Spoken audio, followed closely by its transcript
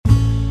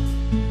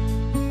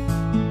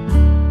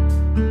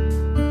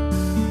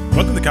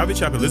Welcome to Calvary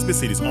Chapel Elizabeth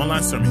City's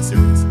online sermon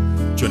series.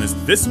 Join us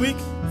this week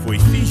for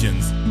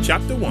Ephesians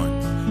chapter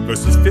 1,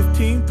 verses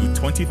 15 through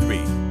 23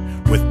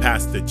 with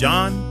Pastor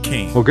John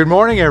King. Well, good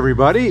morning,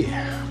 everybody.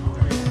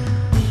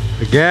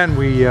 Again,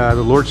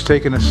 the Lord's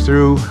taken us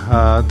through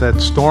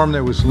that storm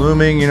that was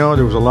looming. You know,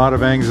 there was a lot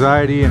of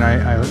anxiety, and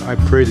I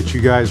pray that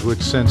you guys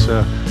would sense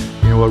a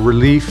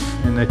relief,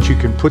 and that you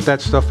can put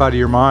that stuff out of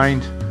your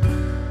mind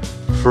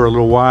for a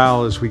little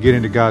while as we get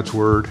into God's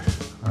Word.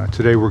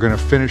 Today we're going to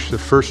finish the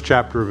first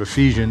chapter of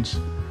Ephesians.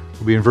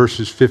 We'll be in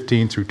verses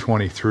 15 through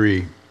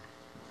 23.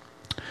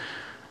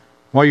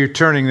 While you're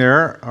turning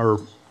there,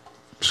 or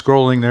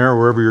scrolling there,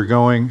 wherever you're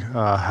going,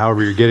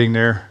 however you're getting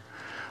there,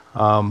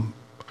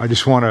 I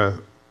just want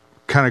to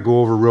kind of go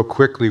over real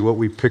quickly what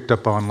we picked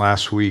up on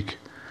last week.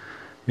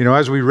 You know,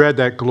 as we read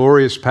that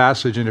glorious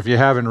passage, and if you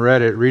haven't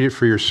read it, read it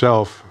for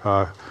yourself,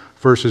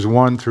 verses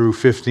 1 through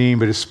 15,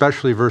 but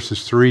especially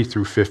verses 3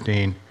 through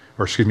 14.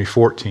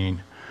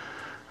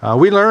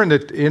 We learned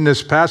that in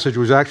this passage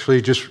was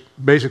actually just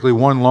basically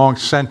one long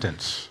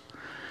sentence,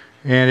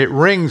 and it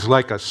rings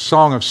like a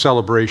song of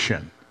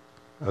celebration,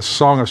 a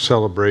song of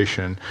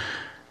celebration.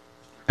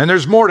 And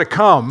there's more to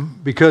come,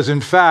 because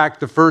in fact,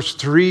 the first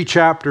 3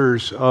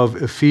 chapters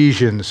of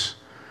Ephesians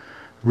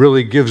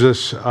really gives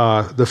us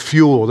the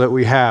fuel that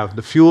we have,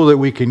 the fuel that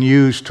we can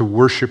use to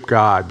worship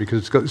God,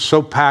 because it's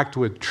so packed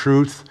with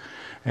truth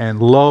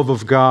and love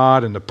of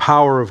God and the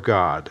power of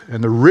God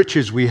and the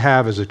riches we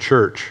have as a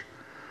church.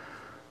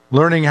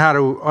 Learning how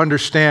to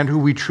understand who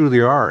we truly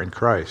are in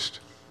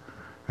Christ.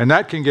 And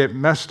that can get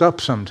messed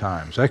up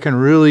sometimes. That can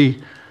really,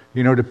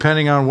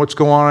 depending on what's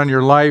going on in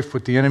your life,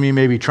 what the enemy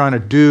may be trying to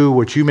do,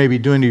 what you may be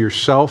doing to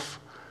yourself,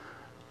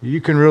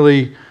 you can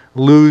really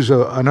lose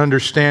an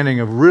understanding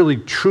of really,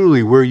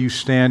 truly where you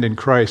stand in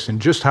Christ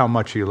and just how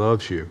much He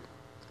loves you.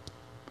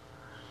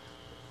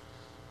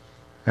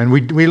 And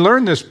we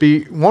learned this,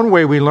 one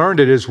way we learned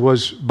it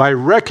was by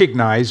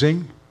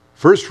recognizing,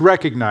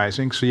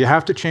 so you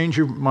have to change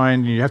your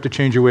mind, and you have to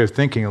change your way of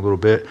thinking a little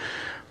bit,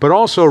 but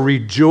also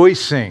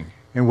rejoicing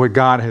in what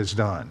God has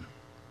done.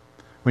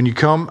 When you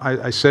come,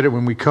 I said it,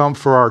 when we come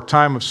for our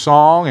time of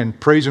song and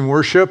praise and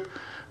worship,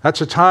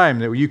 that's a time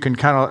that you can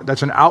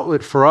that's an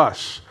outlet for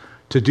us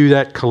to do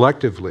that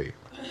collectively.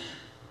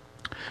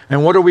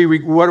 And what are we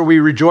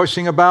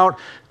rejoicing about?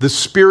 The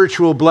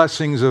spiritual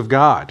blessings of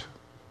God.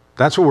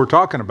 That's what we're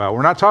talking about.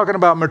 We're not talking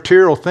about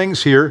material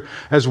things here,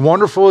 as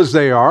wonderful as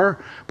they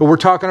are, but we're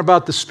talking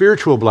about the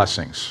spiritual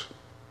blessings.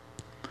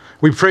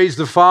 We praise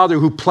the Father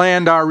who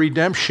planned our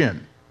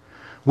redemption.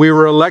 We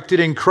were elected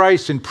in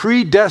Christ and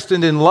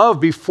predestined in love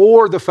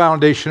before the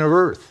foundation of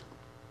earth,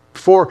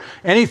 before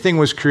anything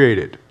was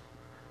created.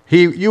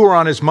 You were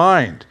on His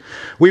mind.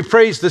 We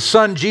praise the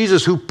Son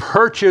Jesus who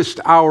purchased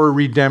our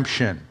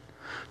redemption.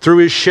 Through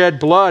His shed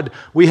blood,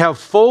 we have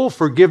full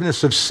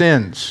forgiveness of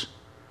sins.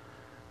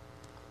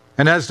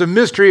 And as the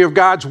mystery of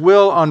God's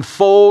will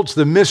unfolds,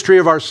 the mystery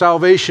of our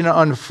salvation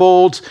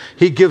unfolds,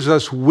 He gives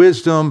us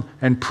wisdom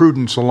and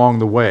prudence along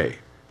the way.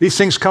 These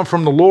things come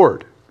from the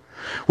Lord.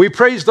 We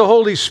praise the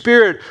Holy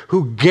Spirit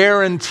who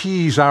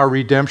guarantees our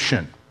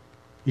redemption.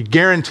 He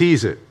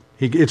guarantees it.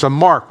 It's a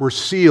mark. We're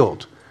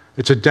sealed.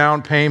 It's a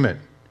down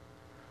payment.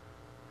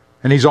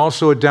 And He's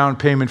also a down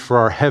payment for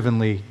our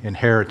heavenly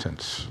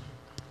inheritance.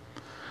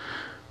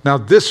 Now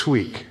this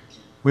week,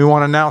 we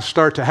want to now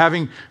start to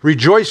having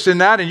rejoiced in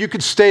that, and you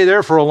could stay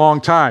there for a long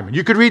time.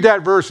 You could read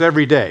that verse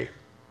every day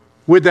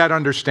with that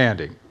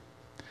understanding.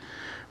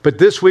 But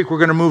this week we're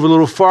going to move a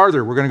little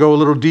farther. We're going to go a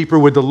little deeper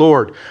with the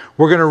Lord.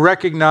 We're going to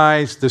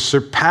recognize the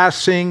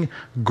surpassing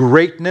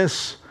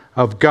greatness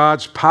of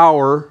God's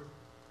power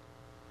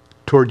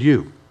toward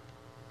you.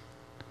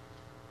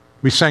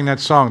 We sang that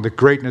song, The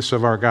Greatness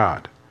of Our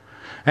God.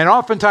 And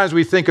oftentimes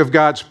we think of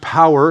God's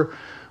power,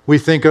 we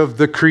think of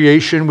the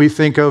creation, we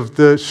think of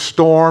the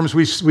storms,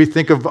 we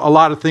think of a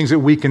lot of things that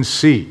we can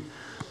see.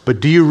 But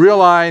do you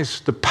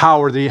realize the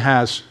power that He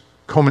has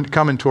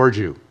coming towards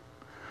you,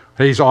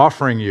 that He's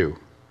offering you?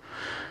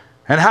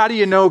 And how do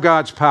you know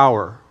God's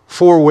power?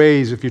 4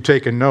 ways if you're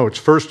taking notes.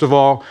 First of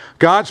all,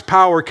 God's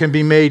power can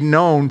be made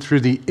known through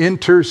the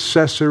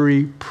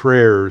intercessory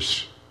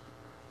prayers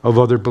of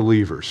other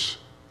believers.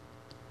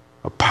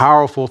 A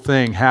powerful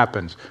thing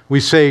happens.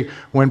 We say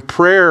when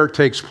prayer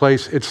takes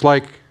place, it's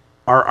like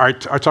our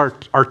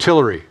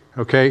artillery,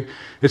 okay?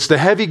 It's the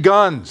heavy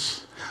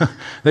guns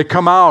that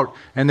come out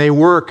and they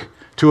work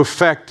to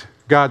affect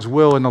God's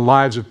will in the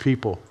lives of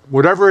people.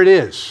 Whatever it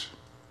is,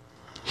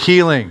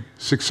 healing,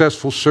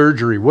 successful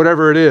surgery,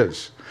 whatever it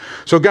is.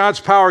 So God's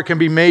power can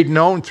be made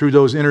known through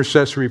those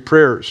intercessory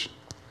prayers.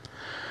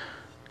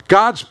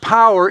 God's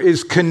power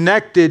is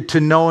connected to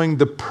knowing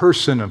the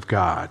person of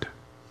God.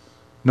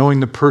 Knowing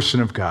the person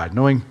of God.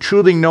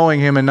 Truly knowing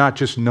Him and not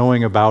just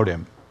knowing about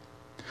Him.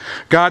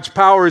 God's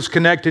power is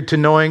connected to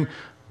knowing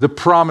the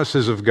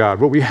promises of God.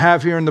 What we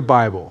have here in the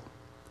Bible,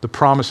 the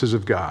promises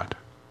of God.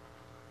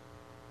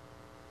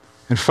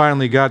 And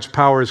finally, God's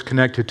power is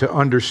connected to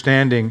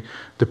understanding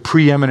the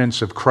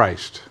preeminence of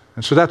Christ.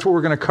 And so that's what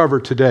we're going to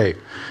cover today.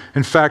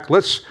 In fact,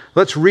 let's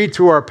read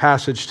through our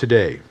passage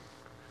today.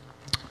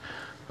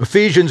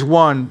 Ephesians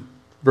 1,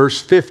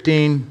 verse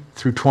 15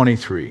 through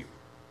 23.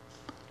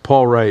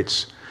 Paul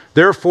writes,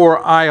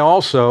 "Therefore I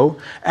also,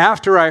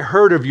 after I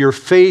heard of your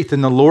faith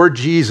in the Lord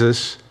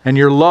Jesus and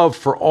your love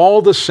for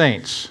all the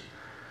saints,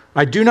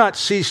 I do not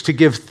cease to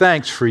give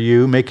thanks for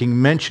you,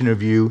 making mention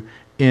of you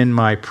in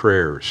my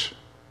prayers."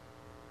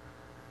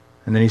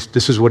 And then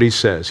this is what he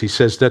says. He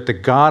says, "That the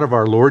God of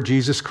our Lord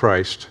Jesus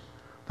Christ,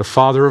 the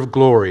Father of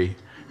glory,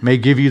 may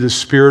give you the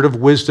spirit of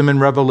wisdom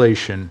and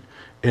revelation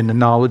in the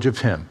knowledge of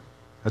him."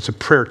 That's a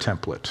prayer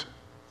template.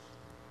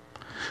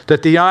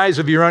 "That the eyes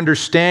of your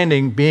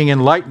understanding being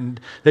enlightened,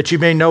 that you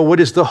may know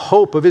what is the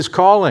hope of his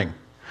calling,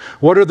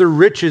 what are the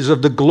riches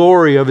of the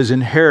glory of his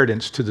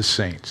inheritance to the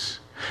saints,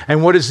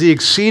 and what is the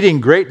exceeding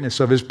greatness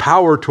of his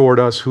power toward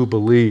us who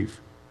believe,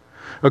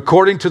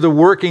 according to the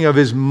working of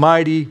his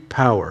mighty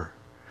power,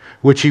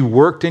 which he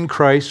worked in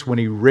Christ when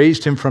he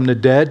raised him from the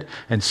dead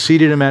and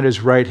seated him at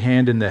his right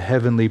hand in the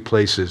heavenly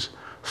places,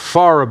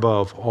 far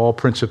above all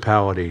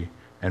principality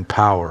and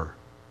power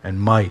and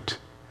might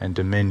and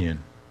dominion.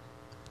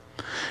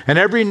 And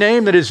every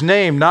name that is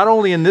named, not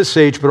only in this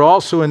age, but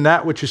also in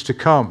that which is to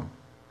come.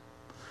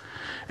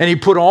 And he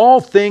put all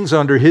things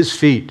under his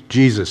feet,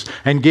 Jesus,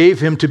 and gave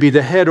him to be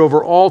the head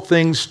over all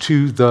things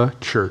to the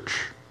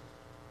church,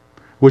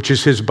 which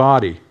is his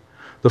body,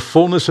 the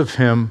fullness of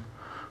him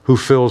who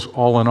fills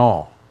all in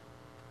all."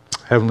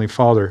 Heavenly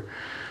Father,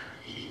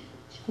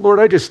 Lord,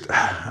 I just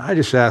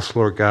ask,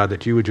 Lord God,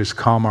 that you would just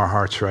calm our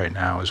hearts right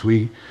now as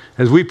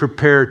we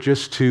prepare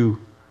just to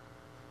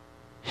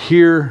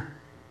hear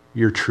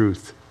your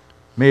truth.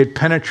 May it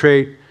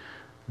penetrate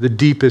the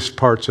deepest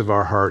parts of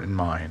our heart and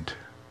mind.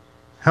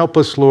 Help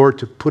us, Lord,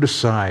 to put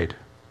aside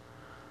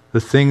the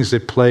things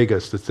that plague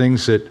us, the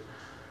things that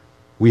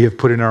we have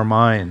put in our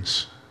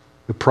minds,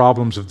 the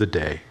problems of the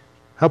day.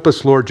 Help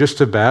us, Lord, just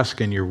to bask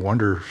in your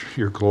wonder,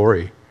 your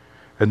glory,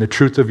 and the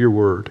truth of your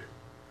word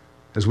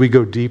as we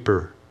go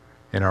deeper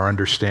in our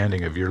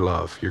understanding of your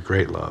love, your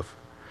great love.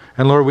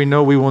 And Lord, we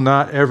know we will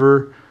not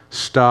ever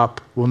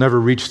stop, we'll never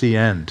reach the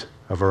end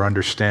of our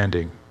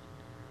understanding,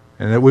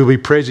 and that we'll be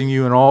praising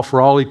you for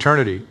all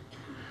eternity.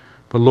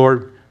 But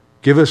Lord,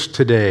 give us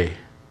today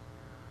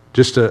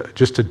just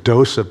a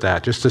dose of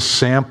that, just a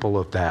sample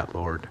of that,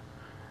 Lord.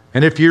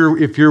 And if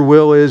your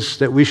will is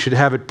that we should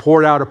have it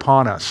poured out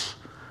upon us,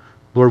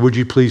 Lord, would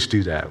you please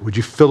do that? Would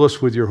you fill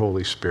us with your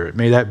Holy Spirit?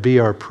 May that be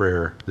our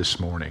prayer this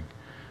morning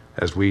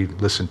as we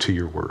listen to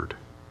your word.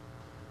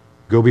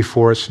 Go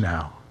before us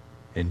now,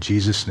 in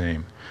Jesus'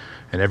 name.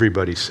 And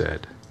everybody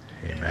said,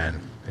 amen.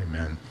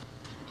 Amen.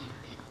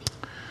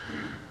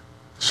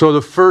 So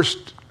the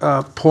first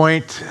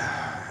point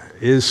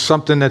is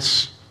something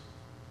that's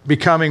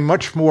becoming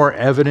much more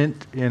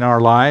evident in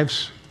our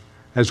lives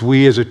as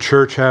we as a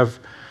church have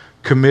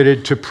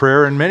committed to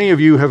prayer. And many of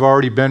you have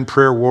already been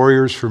prayer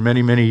warriors for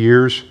many, many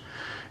years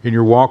in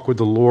your walk with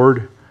the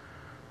Lord.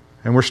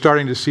 And we're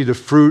starting to see the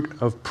fruit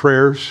of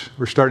prayers.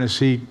 We're starting to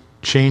see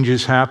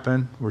changes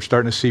happen. We're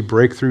starting to see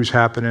breakthroughs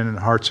happening in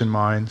hearts and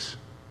minds.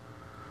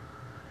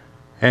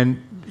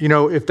 And, you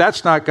know, if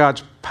that's not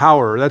God's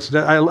power,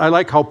 I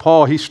like how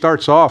Paul, he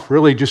starts off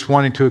really just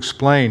wanting to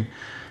explain.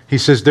 He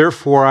says,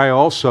 "Therefore I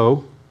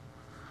also,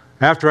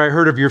 after I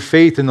heard of your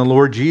faith in the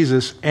Lord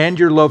Jesus and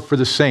your love for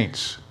the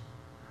saints,"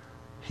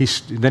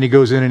 then he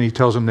goes in and he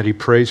tells them that he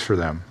prays for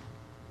them.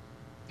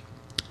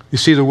 You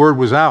see, the word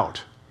was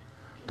out.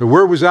 The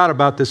word was out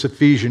about this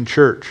Ephesian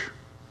church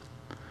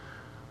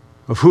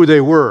of who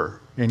they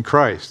were in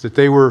Christ, that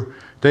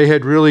they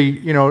had really,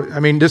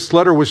 this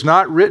letter was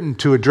not written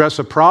to address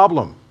a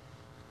problem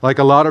like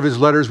a lot of his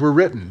letters were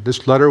written.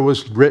 This letter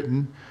was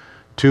written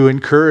to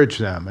encourage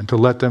them and to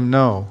let them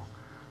know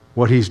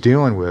what he's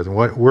dealing with and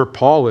where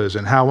Paul is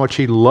and how much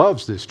he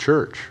loves this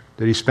church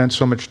that he spent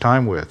so much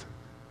time with.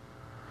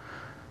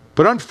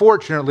 But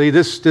unfortunately,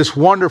 this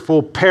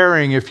wonderful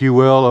pairing, if you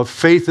will, of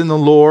faith in the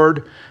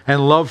Lord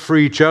and love for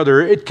each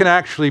other, it can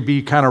actually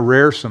be kind of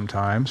rare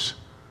sometimes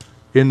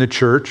in the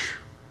church.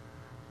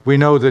 We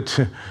know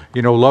that,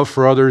 love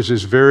for others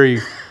is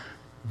very,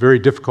 very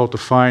difficult to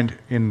find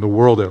in the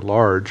world at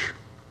large.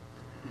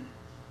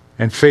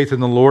 And faith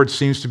in the Lord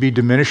seems to be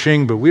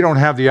diminishing, but we don't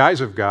have the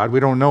eyes of God. We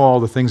don't know all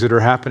the things that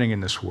are happening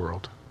in this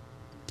world.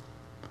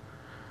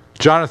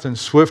 Jonathan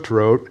Swift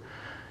wrote,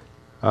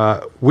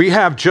 "We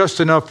have just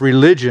enough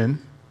religion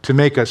to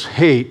make us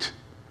hate,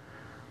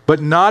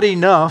 but not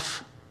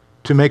enough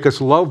to make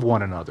us love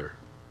one another."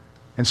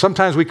 And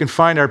sometimes we can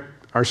find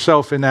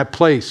ourselves in that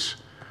place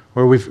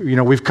where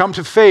we've come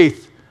to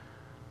faith,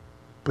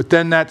 but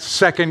then that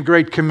second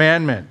great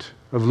commandment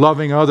of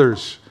loving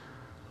others,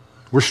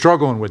 we're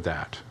struggling with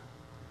that.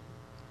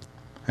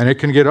 And it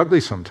can get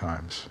ugly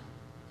sometimes.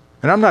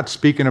 And I'm not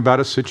speaking about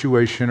a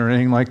situation or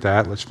anything like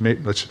that. Let's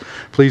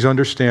please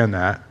understand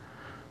that.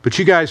 But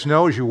you guys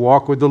know as you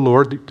walk with the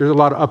Lord, there's a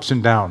lot of ups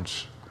and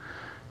downs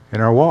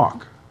in our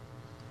walk.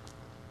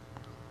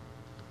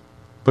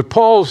 But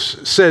Paul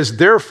says,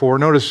 therefore,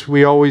 notice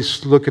we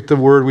always look at the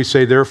word, we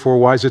say, therefore,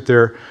 why is it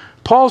there?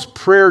 Paul's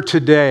prayer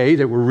today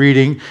that we're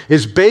reading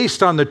is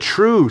based on the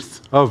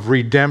truth of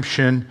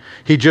redemption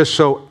he just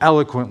so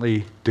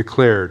eloquently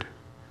declared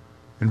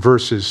in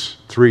verses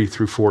 3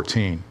 through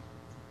 14.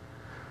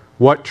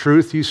 What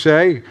truth, you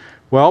say?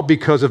 Well,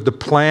 because of the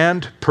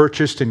planned,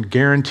 purchased, and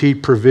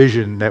guaranteed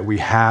provision that we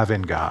have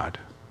in God.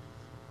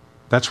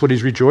 That's what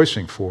he's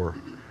rejoicing for,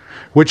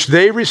 which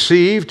they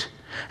received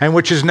and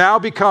which has now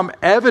become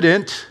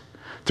evident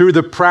through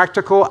the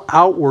practical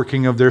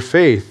outworking of their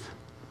faith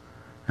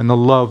and the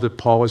love that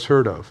Paul has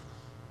heard of.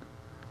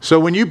 So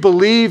when you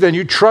believe and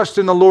you trust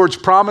in the Lord's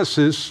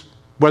promises,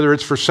 whether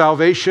it's for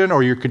salvation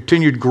or your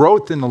continued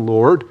growth in the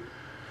Lord,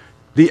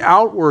 the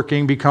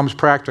outworking becomes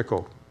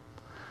practical.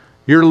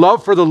 Your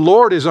love for the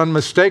Lord is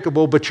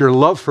unmistakable, but your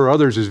love for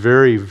others is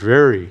very,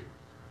 very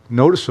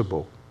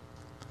noticeable.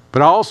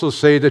 But I also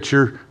say that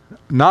your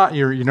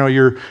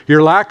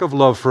lack of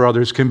love for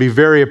others can be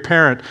very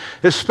apparent,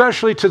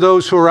 especially to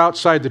those who are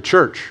outside the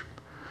church.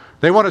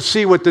 They want to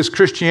see what this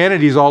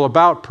Christianity is all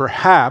about,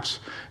 perhaps,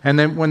 and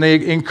then when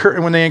they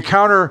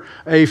encounter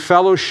a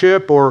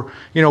fellowship or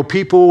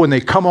people, when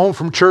they come home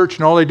from church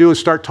and all they do is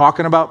start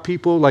talking about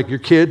people, like your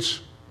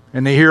kids,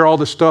 and they hear all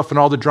the stuff and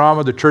all the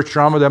drama, the church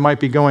drama that might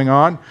be going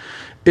on,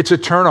 it's a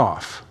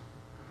turnoff.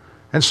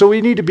 And so we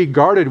need to be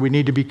guarded. We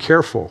need to be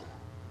careful.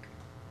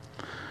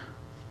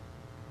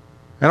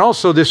 And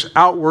also this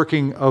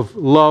outworking of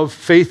love,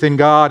 faith in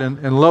God,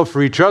 and love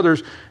for each other,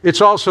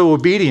 it's also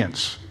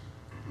obedience.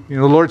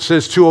 The Lord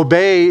says to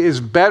obey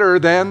is better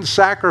than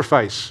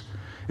sacrifice.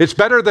 It's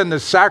better than the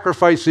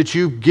sacrifice that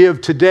you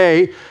give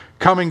today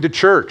coming to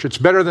church. It's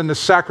better than the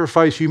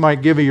sacrifice you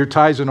might give of your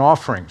tithes and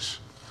offerings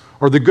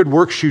or the good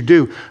works you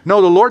do.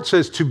 No, the Lord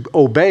says to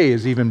obey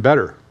is even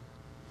better.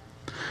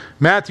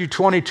 Matthew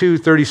 22,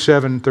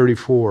 37,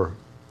 34.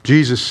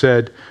 Jesus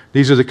said,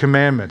 these are the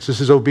commandments.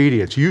 This is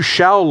obedience. You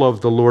shall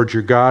love the Lord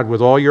your God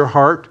with all your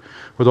heart,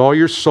 with all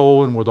your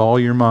soul, and with all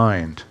your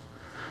mind.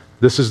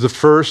 This is the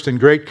first and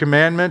great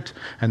commandment,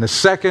 and the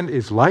second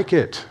is like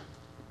it.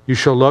 You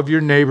shall love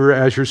your neighbor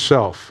as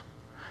yourself.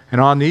 And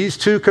on these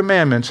two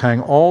commandments hang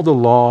all the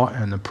law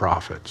and the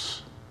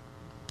prophets.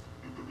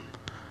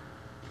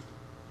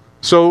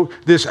 So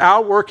this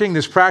outworking,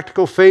 this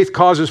practical faith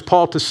causes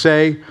Paul to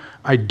say,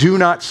 I do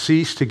not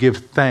cease to give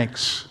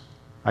thanks.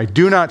 I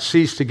do not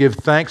cease to give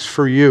thanks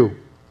for you.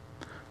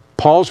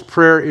 Paul's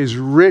prayer is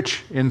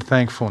rich in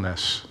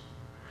thankfulness.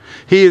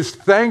 He is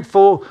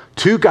thankful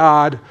to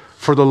God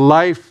for the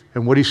life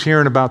and what he's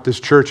hearing about this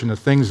church and the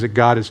things that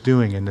God is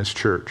doing in this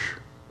church.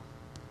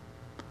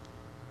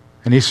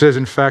 And he says,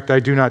 in fact, I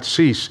do not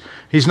cease.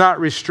 He's not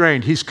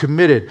restrained. He's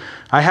committed.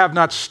 I have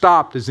not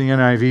stopped, as the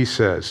NIV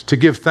says, to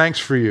give thanks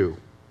for you.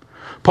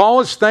 Paul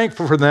is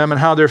thankful for them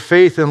and how their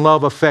faith and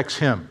love affects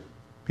him.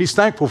 He's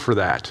thankful for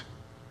that.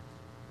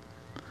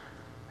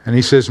 And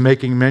he says,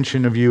 making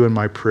mention of you in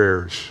my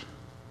prayers.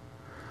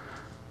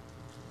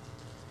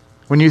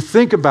 When you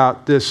think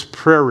about this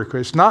prayer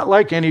request, it's not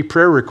like any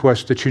prayer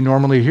request that you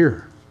normally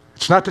hear.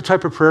 It's not the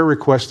type of prayer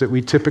request that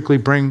we typically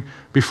bring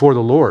before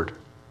the Lord.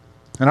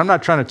 And I'm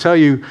not trying to tell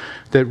you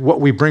that what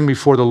we bring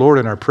before the Lord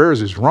in our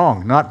prayers is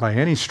wrong, not by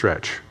any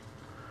stretch.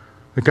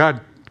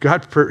 God,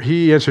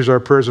 He answers our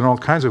prayers in all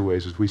kinds of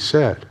ways, as we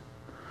said.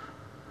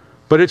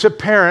 But it's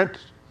apparent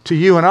to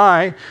you and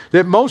I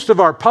that most of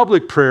our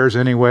public prayers,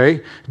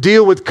 anyway,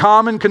 deal with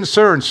common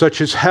concerns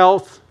such as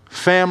health,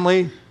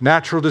 family,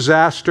 natural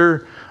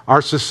disaster,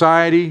 our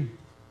society,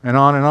 and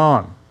on and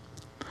on.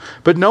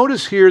 But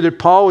notice here that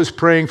Paul is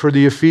praying for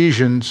the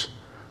Ephesians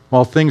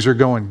while things are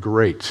going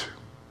great.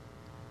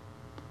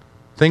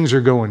 Things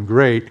are going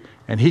great,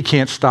 and he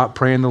can't stop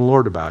praying to the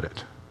Lord about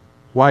it.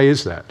 Why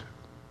is that?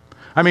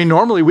 I mean,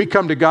 normally we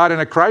come to God in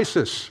a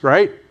crisis,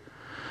 right?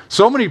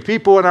 So many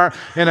people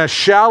in a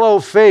shallow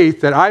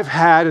faith that I've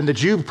had and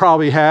that you've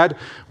probably had,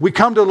 we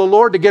come to the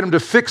Lord to get him to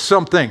fix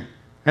something.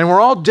 And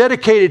we're all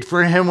dedicated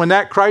for him when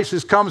that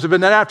crisis comes,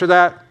 but then after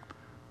that,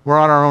 we're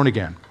on our own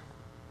again.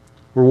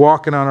 We're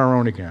walking on our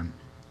own again.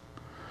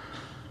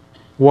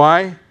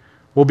 Why?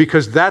 Well,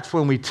 because that's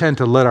when we tend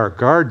to let our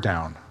guard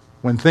down,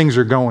 when things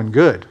are going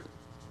good.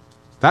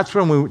 That's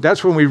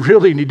when we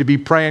really need to be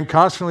praying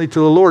constantly to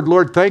the Lord.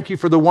 Lord, thank you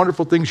for the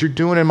wonderful things you're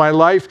doing in my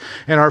life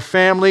and our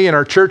family and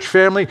our church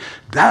family.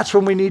 That's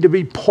when we need to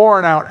be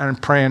pouring out and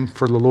praying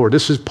for the Lord.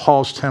 This is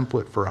Paul's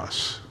template for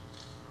us.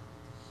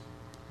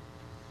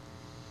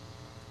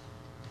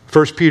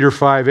 1 Peter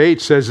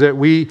 5:8 says that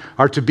we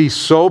are to be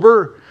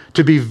sober,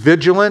 to be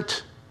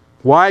vigilant.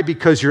 Why?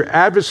 Because your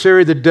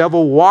adversary, the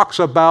devil, walks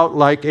about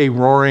like a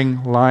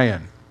roaring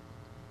lion,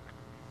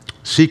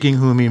 seeking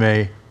whom he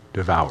may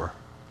devour.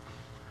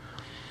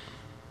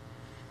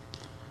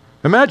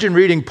 Imagine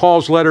reading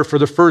Paul's letter for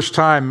the first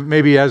time,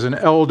 maybe as an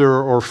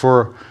elder or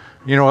for,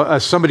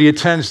 as somebody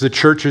attends the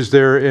churches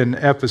there in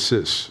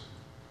Ephesus.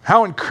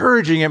 How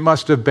encouraging it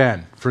must have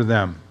been for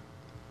them.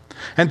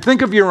 And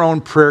think of your own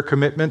prayer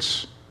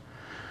commitments.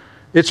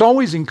 It's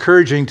always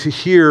encouraging to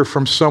hear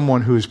from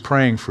someone who is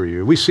praying for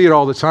you. We see it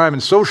all the time.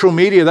 And social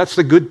media, that's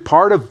the good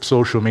part of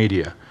social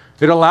media.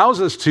 It allows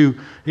us to,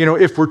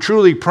 if we're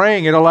truly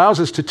praying, it allows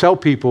us to tell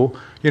people,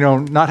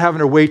 not having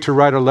to wait to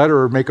write a letter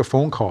or make a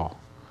phone call.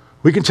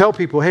 We can tell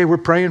people, hey, we're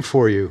praying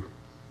for you.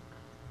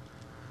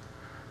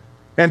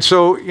 And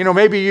so,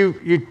 maybe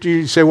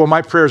you say, well,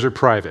 my prayers are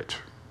private.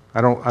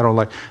 I don't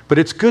like, but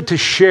it's good to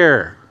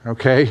share,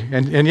 okay?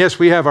 And yes,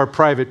 we have our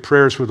private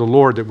prayers with the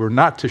Lord that we're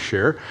not to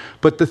share,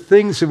 but the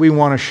things that we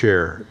want to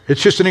share,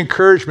 it's just an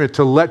encouragement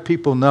to let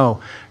people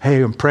know,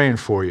 hey, I'm praying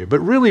for you. But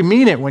really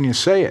mean it when you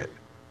say it.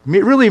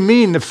 Really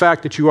mean the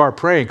fact that you are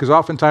praying, because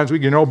oftentimes we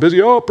get all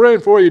busy, praying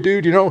for you,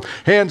 dude,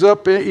 hands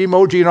up,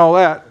 emoji and all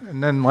that,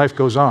 and then life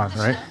goes on,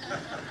 right?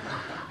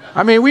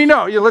 I mean, we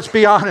know, let's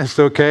be honest,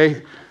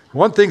 okay?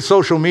 One thing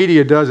social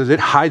media does is it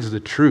hides the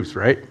truth,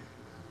 right?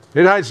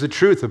 It hides the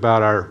truth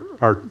about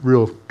our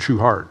real true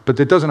heart, but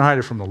it doesn't hide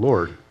it from the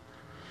Lord.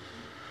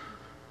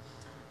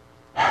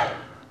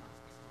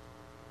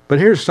 But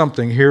here's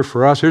something here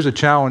for us. Here's a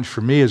challenge for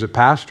me as a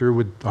pastor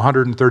with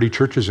 130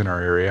 churches in our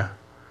area.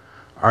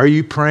 Are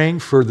you praying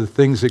for the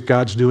things that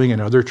God's doing in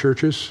other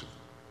churches?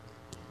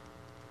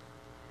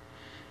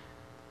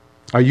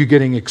 Are you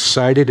getting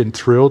excited and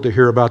thrilled to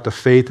hear about the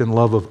faith and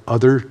love of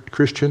other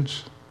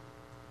Christians?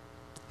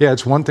 Yeah,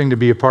 it's one thing to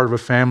be a part of a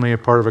family, a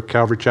part of a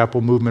Calvary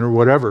Chapel movement or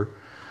whatever.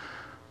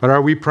 But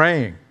are we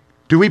praying?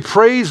 Do we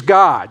praise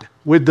God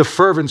with the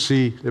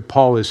fervency that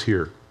Paul is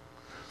here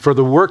for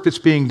the work that's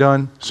being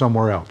done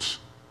somewhere else?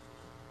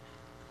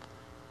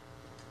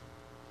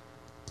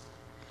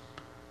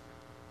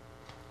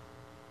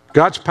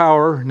 God's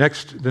power,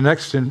 the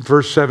next in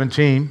verse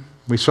 17,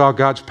 we saw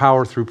God's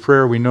power through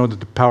prayer. We know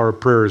that the power of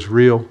prayer is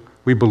real.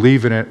 We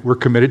believe in it. We're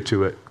committed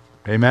to it.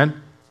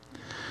 Amen?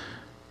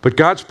 But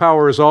God's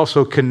power is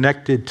also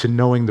connected to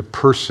knowing the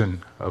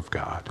person of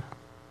God.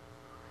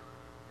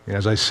 And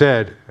as I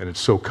said, and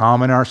it's so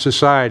common in our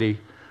society,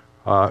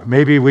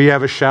 maybe we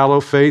have a shallow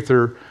faith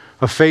or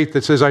a faith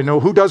that says, I know,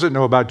 who doesn't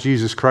know about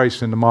Jesus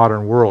Christ in the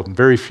modern world? And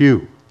very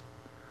few.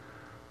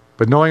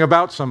 But knowing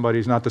about somebody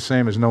is not the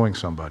same as knowing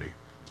somebody.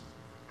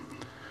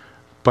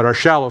 But our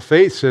shallow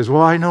faith says,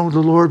 well, I know the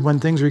Lord when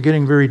things are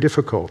getting very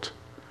difficult.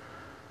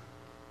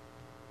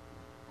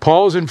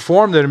 Paul's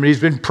informed them, and he's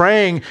been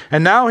praying,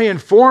 and now he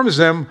informs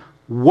them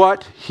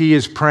what he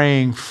is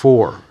praying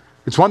for.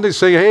 It's one thing to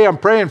say, hey, I'm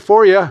praying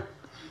for you.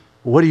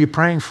 What are you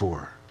praying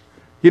for?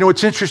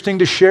 It's interesting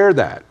to share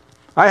that.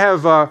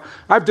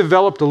 I've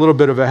developed a little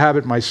bit of a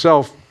habit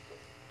myself.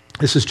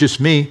 This is just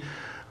me.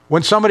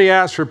 When somebody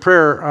asks for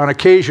prayer on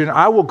occasion,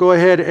 I will go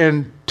ahead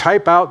and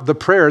type out the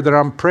prayer that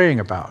I'm praying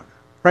about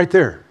right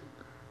there.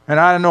 And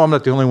I know I'm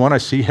not the only one. I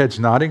see heads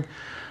nodding.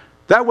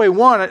 That way,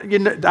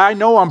 I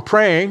know I'm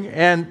praying,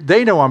 and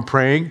they know I'm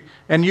praying,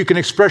 and you can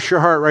express your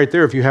heart right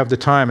there if you have the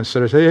time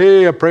instead of saying,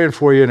 hey, I'm praying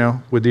for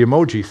you, with the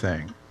emoji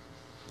thing.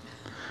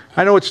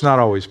 I know it's not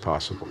always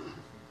possible.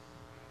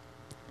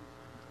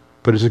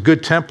 But it's a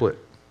good template.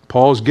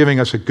 Paul is giving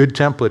us a good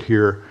template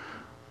here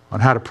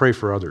on how to pray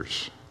for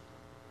others.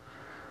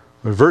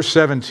 In verse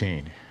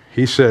 17,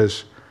 he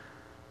says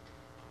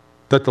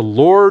that the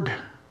Lord,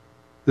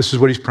 this is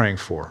what he's praying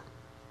for,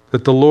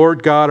 that the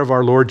Lord God of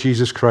our Lord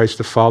Jesus Christ,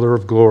 the Father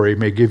of glory,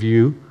 may give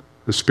you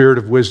the spirit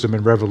of wisdom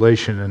and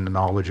revelation and the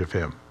knowledge of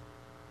him.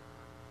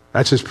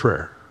 That's his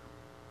prayer.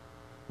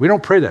 We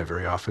don't pray that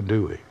very often,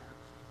 do we?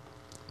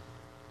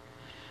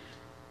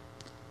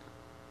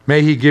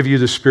 May he give you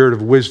the spirit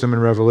of wisdom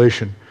and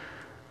revelation.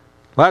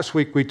 Last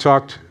week we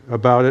talked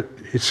about it.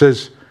 It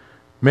says,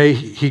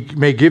 he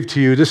may give to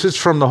you, this is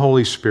from the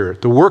Holy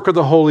Spirit, the work of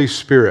the Holy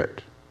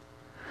Spirit.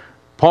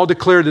 Paul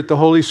declared that the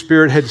Holy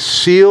Spirit had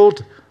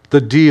sealed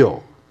the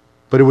deal,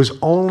 but it was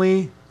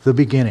only the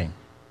beginning.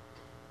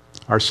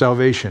 Our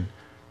salvation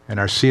and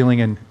our sealing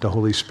in the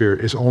Holy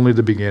Spirit is only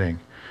the beginning.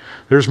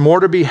 There's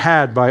more to be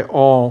had by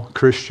all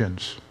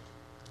Christians.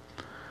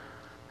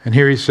 And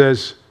here he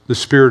says, the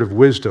spirit of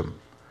wisdom.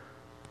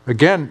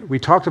 Again, we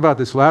talked about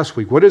this last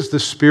week. What is the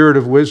spirit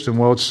of wisdom?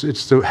 Well,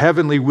 it's the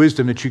heavenly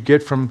wisdom that you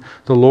get from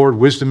the Lord,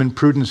 wisdom and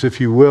prudence,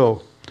 if you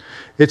will.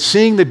 It's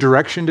seeing the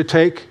direction to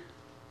take.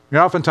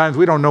 Oftentimes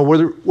we don't know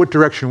what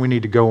direction we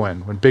need to go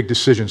in when big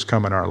decisions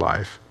come in our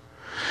life.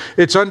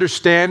 It's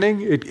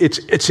understanding,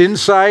 it's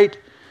insight,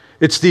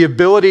 it's the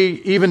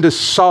ability even to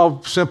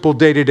solve simple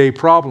day-to-day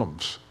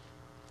problems.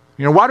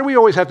 Why do we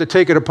always have to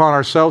take it upon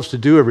ourselves to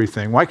do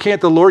everything? Why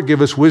can't the Lord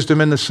give us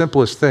wisdom in the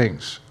simplest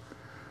things?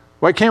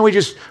 Why can't we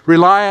just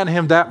rely on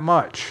him that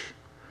much?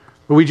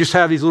 But we just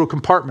have these little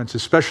compartments,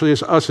 especially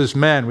us as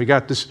men. We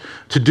got this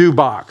to-do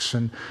box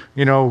and,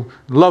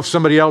 love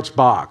somebody else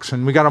box,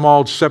 and we got them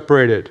all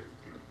separated.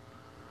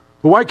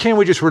 But why can't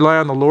we just rely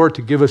on the Lord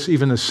to give us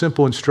even the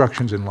simple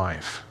instructions in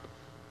life?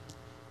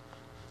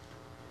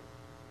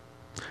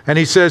 And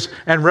he says,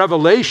 and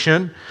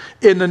revelation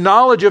in the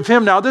knowledge of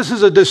him. Now, this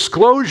is a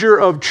disclosure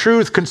of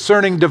truth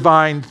concerning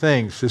divine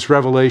things, this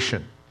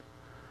revelation.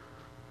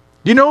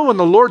 When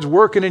the Lord's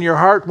working in your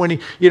heart, when he,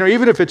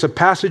 even if it's a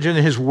passage in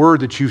his word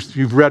that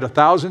you've read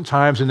 1,000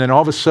 times and then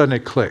all of a sudden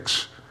it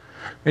clicks.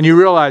 And you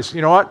realize,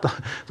 what?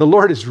 The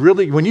Lord is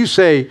really, when you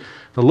say,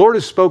 the Lord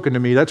has spoken to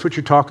me, that's what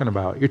you're talking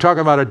about. You're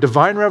talking about a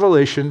divine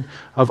revelation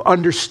of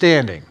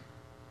understanding.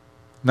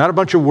 Not a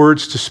bunch of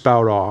words to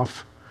spout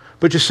off,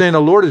 but just saying,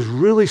 the Lord is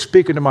really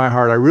speaking to my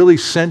heart. I really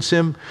sense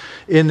Him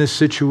in this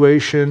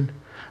situation.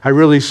 I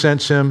really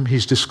sense Him.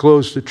 He's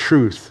disclosed the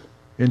truth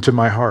into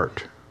my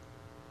heart.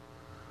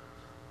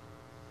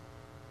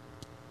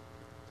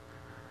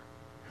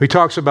 He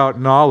talks about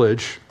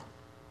knowledge.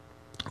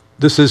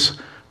 This is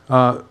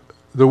the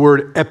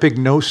word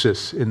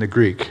epignosis in the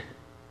Greek.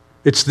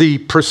 It's the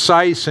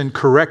precise and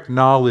correct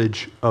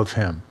knowledge of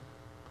Him.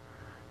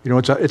 You know,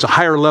 it's a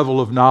higher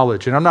level of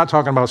knowledge. And I'm not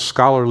talking about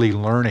scholarly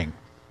learning.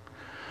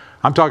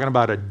 I'm talking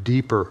about a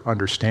deeper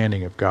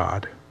understanding of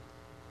God.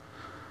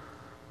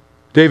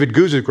 David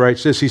Guzik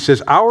writes this. He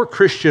says, our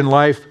Christian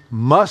life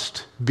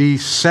must be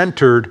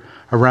centered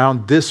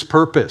around this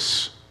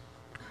purpose: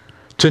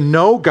 to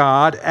know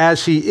God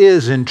as He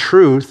is in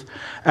truth,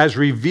 as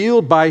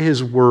revealed by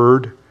His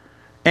Word,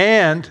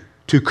 and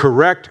to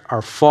correct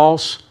our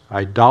false,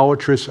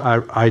 idolatrous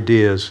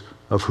ideas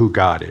of who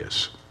God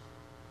is.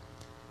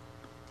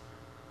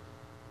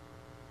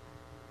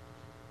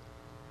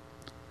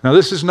 Now,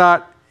 this is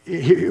not,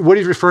 what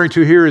he's referring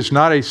to here is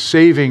not a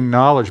saving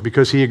knowledge,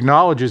 because he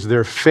acknowledges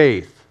their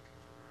faith.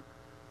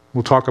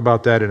 We'll talk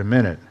about that in a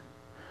minute.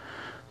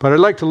 But I'd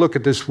like to look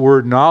at this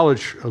word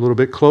knowledge a little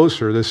bit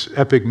closer, this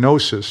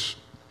epignosis.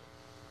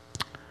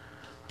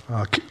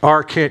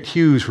 R. Kent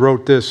Hughes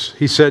wrote this.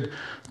 He said,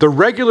 the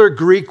regular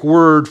Greek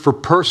word for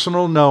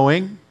personal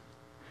knowing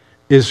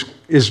is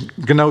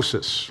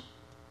gnosis.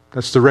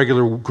 That's the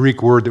regular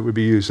Greek word that would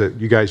be used, that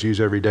you guys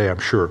use every day, I'm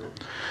sure.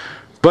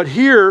 But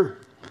here,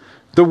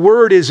 the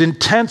word is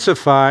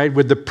intensified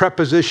with the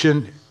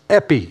preposition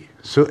epi,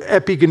 so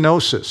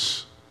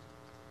epignosis.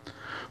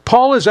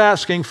 Paul is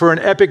asking for an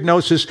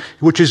epignosis,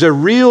 which is a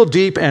real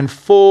deep and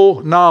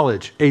full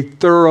knowledge, a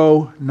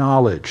thorough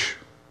knowledge.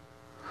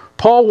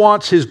 Paul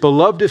wants his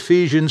beloved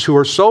Ephesians, who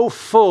are so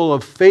full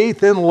of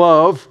faith and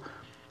love,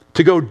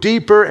 to go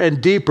deeper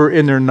and deeper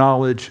in their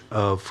knowledge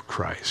of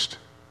Christ.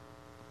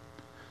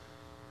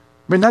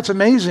 I mean, that's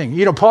amazing.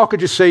 You know, Paul could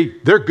just say,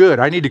 they're good.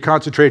 I need to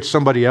concentrate on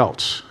somebody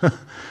else.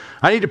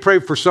 I need to pray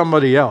for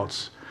somebody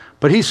else.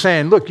 But he's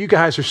saying, look, you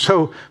guys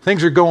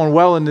things are going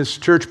well in this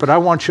church, but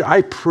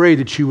I pray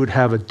that you would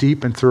have a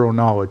deep and thorough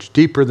knowledge,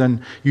 deeper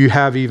than you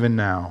have even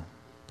now.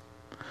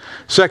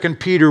 2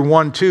 Peter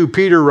 1:2,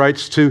 Peter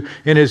writes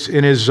in his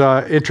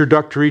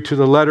introductory to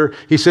the letter,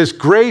 he says,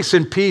 grace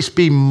and peace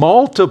be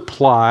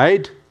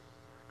multiplied.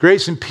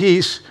 Grace and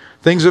peace,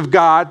 things of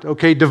God,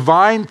 okay,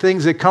 divine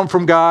things that come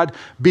from God,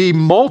 be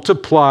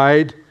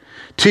multiplied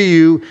to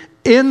you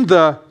in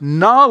the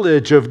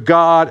knowledge of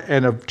God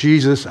and of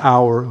Jesus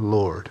our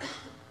Lord.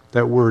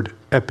 That word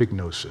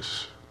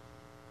epignosis.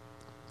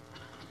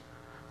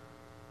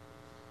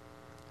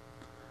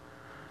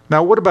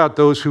 Now, what about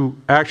those who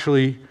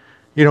actually,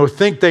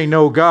 think they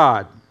know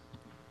God,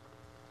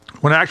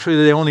 when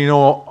actually they only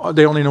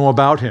know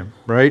about Him,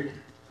 right?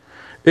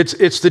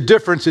 It's the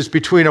difference is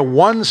between a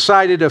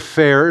one-sided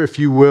affair, if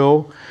you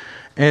will,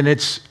 and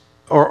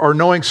or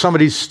knowing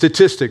somebody's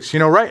statistics.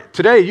 Right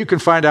today you can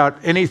find out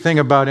anything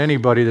about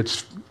anybody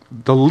that's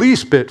the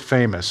least bit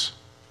famous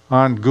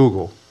on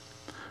Google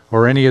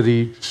or any of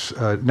the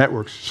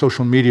networks,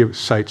 social media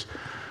sites.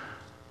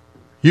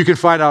 You can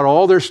find out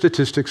all their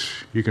statistics.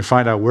 You can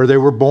find out where they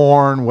were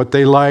born, what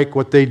they like,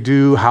 what they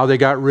do, how they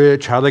got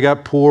rich, how they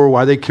got poor,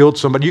 why they killed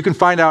somebody. You can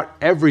find out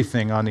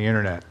everything on the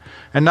internet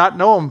and not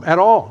know them at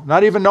all,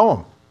 not even know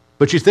them,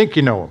 but you think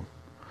you know them.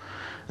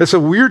 That's a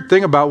weird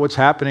thing about what's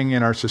happening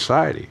in our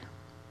society.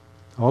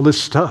 All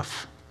this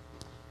stuff.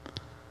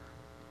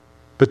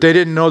 But they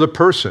didn't know the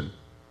person.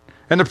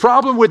 And the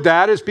problem with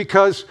that is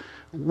because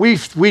we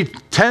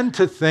tend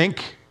to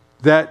think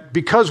that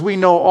because we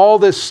know all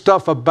this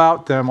stuff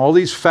about them, all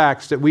these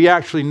facts, that we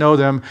actually know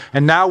them,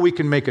 and now we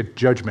can make a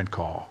judgment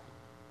call.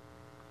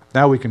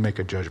 Now we can make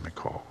a judgment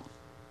call.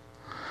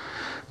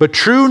 But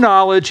true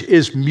knowledge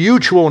is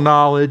mutual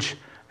knowledge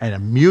and a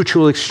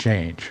mutual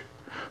exchange.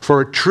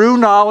 For a true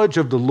knowledge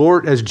of the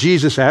Lord as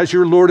Jesus, as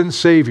your Lord and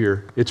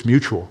Savior, it's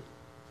mutual.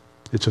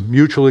 It's a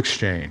mutual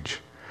exchange.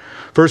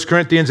 1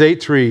 Corinthians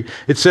 8:3,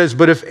 it says,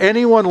 but if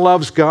anyone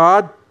loves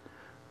God,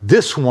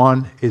 this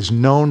one is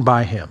known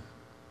by Him.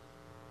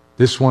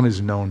 This one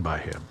is known by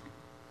Him.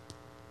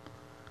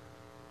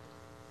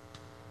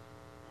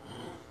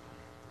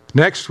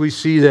 Next, we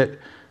see that,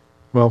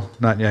 well,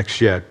 not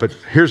next yet, but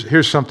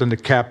here's something to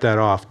cap that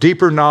off.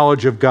 Deeper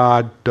knowledge of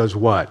God does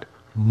what?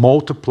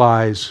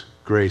 Multiplies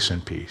grace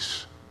and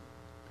peace.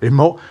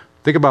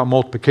 Think about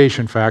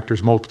multiplication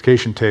factors,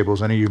 multiplication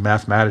tables. Any of you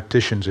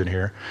mathematicians in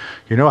here,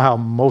 you know how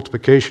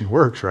multiplication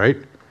works, right?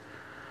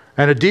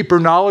 And a deeper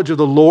knowledge of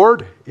the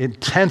Lord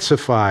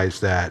intensifies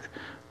that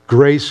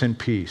grace and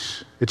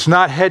peace. It's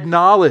not head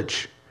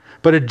knowledge,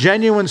 but a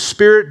genuine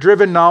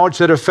spirit-driven knowledge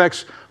that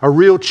affects a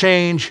real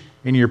change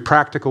in your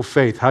practical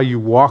faith, how you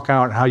walk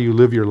out and how you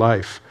live your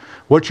life,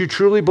 what you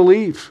truly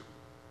believe.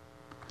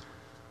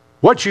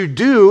 What you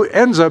do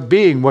ends up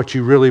being what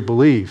you really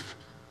believe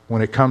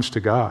when it comes to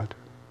God.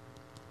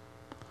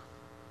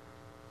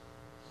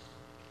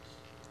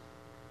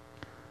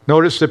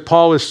 Notice that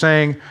Paul is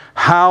saying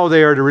how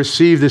they are to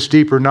receive this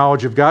deeper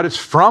knowledge of God. It's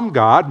from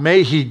God.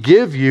 May He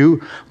give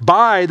you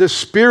by the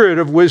Spirit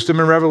of wisdom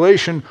and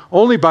revelation,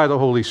 only by the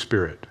Holy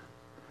Spirit.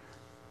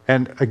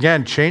 And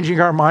again, changing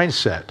our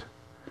mindset,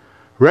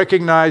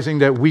 recognizing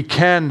that we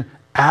can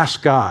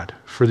ask God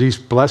for these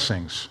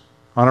blessings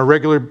on a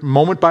regular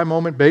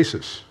moment-by-moment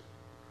basis.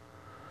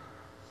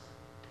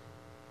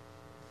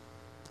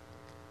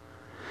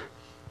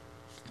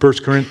 1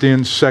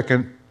 Corinthians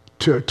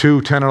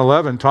 2, 10 and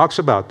 11 talks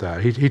about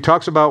that. He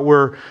talks about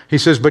where he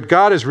says, but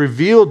God has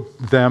revealed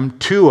them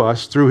to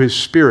us through His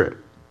Spirit,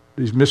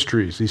 these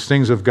mysteries, these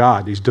things of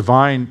God, these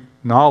divine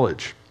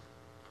knowledge.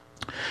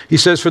 He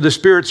says, for the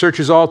Spirit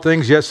searches all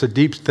things, yes, the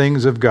deep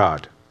things of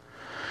God.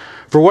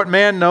 For what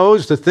man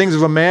knows the things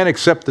of a man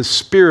except the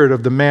spirit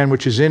of the man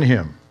which is in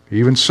him?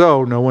 Even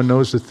so, no one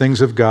knows the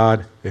things of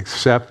God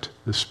except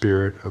the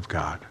Spirit of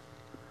God.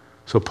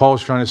 So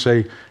Paul's trying to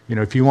say,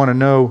 if you want to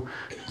know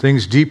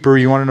things deeper,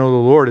 you want to know the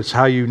Lord, it's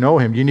how you know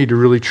Him. You need to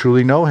really,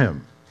 truly know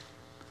Him.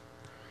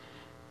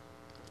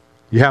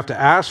 You have to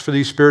ask for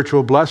these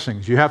spiritual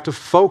blessings. You have to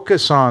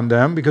focus on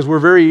them because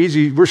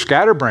we're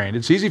scatterbrained.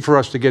 It's easy for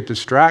us to get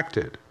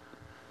distracted.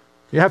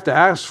 You have to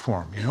ask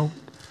for them,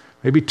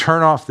 Maybe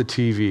turn off the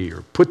TV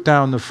or put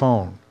down the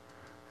phone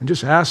and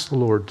just ask the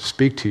Lord to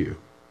speak to you.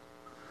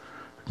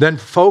 Then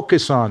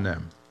focus on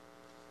them.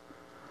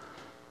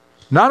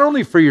 Not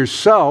only for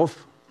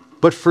yourself,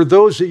 but for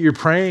those that you're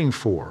praying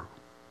for.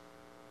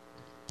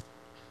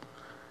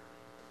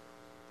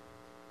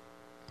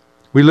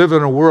 We live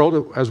in a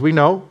world, as we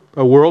know,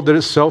 a world that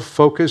is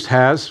self-focused,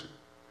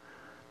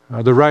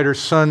 the writer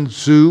Sun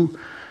Tzu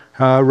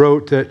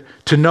wrote that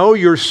to know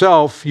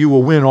yourself, you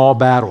will win all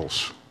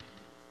battles.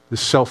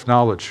 This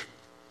self-knowledge.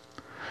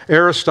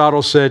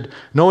 Aristotle said,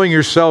 knowing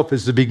yourself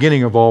is the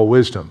beginning of all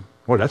wisdom.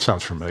 Boy, that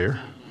sounds familiar.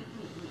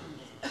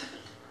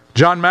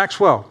 John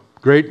Maxwell,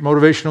 great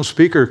motivational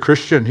speaker,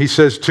 Christian, he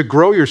says, to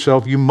grow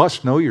yourself, you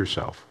must know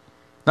yourself.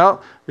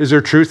 Now, is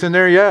there truth in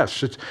there?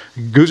 Yes.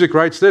 Guzik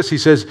writes this. He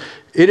says,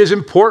 it is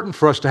important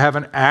for us to have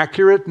an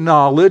accurate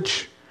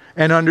knowledge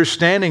and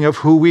understanding of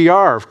who we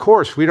are. Of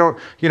course, we don't,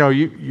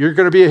 you're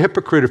going to be a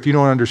hypocrite if you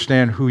don't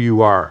understand who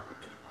you are.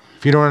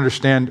 If you don't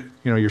understand,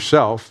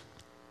 yourself.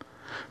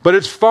 But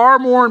it's far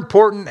more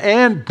important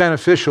and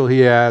beneficial,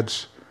 he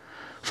adds,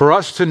 for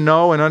us to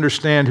know and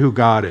understand who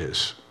God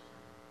is.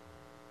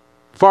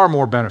 Far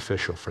more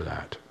beneficial for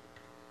that.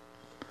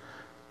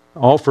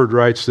 Alford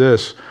writes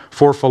this,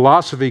 for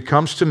philosophy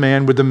comes to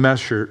man with the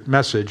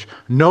message,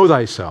 know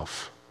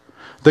thyself.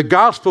 The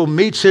gospel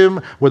meets him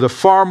with a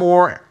far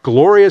more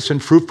glorious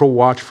and fruitful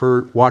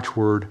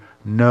watchword,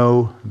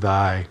 know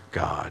thy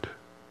God.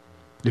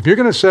 If you're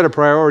going to set a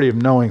priority of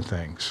knowing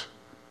things,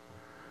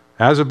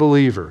 as a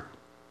believer,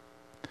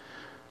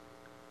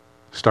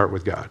 start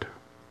with God.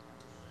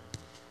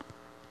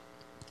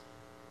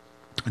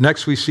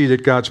 Next, we see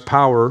that God's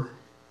power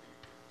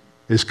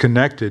is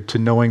connected to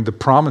knowing the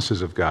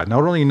promises of God.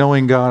 Not only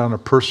knowing God on a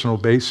personal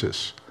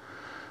basis,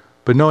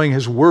 but knowing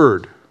His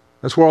Word.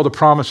 That's where all the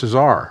promises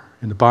are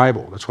in the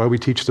Bible. That's why we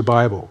teach the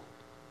Bible.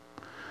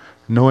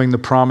 Knowing the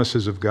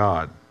promises of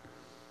God.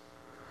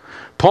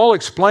 Paul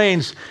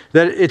explains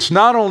that it's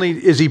not only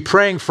is he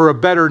praying for a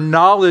better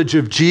knowledge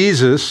of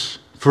Jesus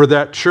for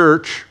that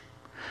church,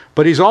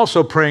 but he's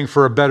also praying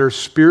for a better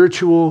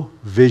spiritual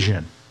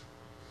vision.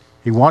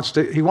 He wants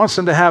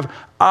them to have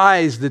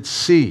eyes that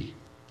see.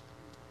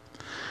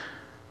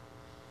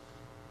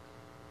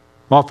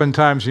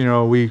 Oftentimes,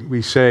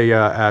 we say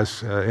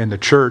as in the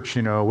church,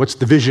 what's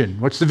the vision?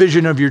 What's the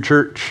vision of your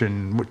church?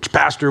 And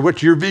pastor,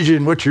 what's your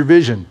vision? What's your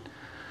vision?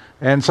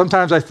 And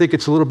sometimes I think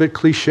it's a little bit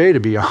cliche, to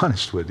be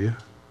honest with you.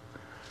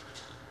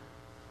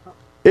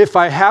 If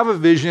I have a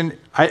vision,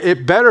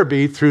 it better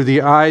be through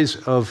the eyes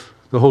of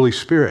the Holy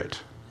Spirit.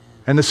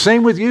 And the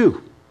same with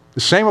you.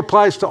 The same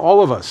applies to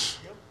all of us.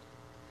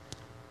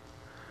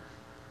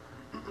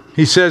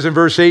 He says in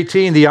verse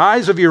 18, the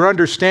eyes of your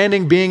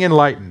understanding being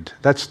enlightened.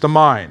 That's the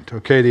mind,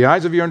 okay? The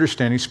eyes of your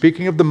understanding,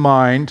 speaking of the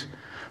mind,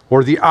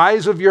 or the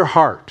eyes of your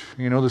heart.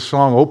 The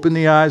song, Open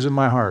the Eyes of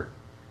My Heart.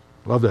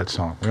 Love that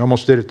song. We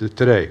almost did it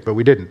today, but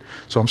we didn't.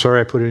 So I'm sorry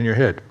I put it in your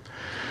head.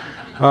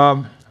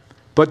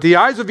 But the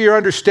eyes of your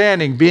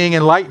understanding being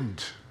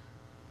enlightened.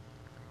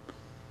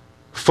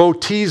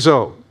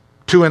 Photizo,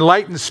 to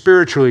enlighten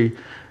spiritually,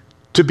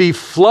 to be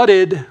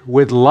flooded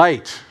with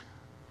light.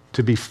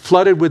 To be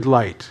flooded with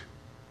light.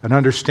 An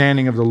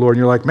understanding of the Lord. And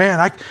you're like, man,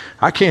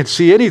 I can't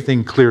see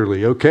anything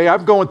clearly, okay?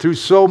 I'm going through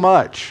so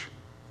much.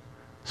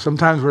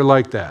 Sometimes we're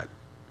like that.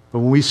 But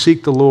when we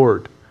seek the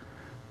Lord,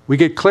 we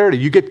get clarity.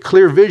 You get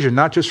clear vision,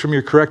 not just from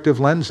your corrective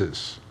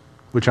lenses,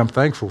 which I'm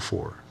thankful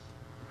for.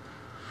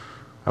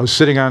 I was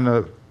sitting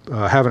on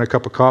having a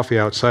cup of coffee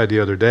outside the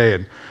other day,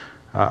 and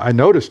I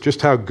noticed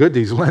just how good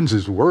these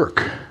lenses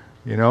work.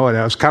 And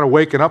I was kind of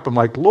waking up. I'm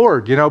like,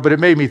 Lord, but it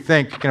made me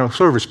think,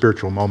 sort of a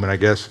spiritual moment, I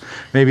guess.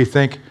 Made me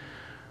think,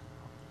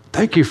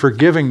 thank you for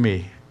giving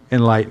me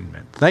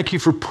enlightenment. Thank you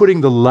for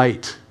putting the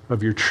light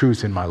of your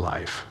truth in my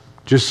life,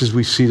 just as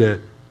we see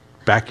that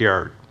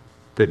backyard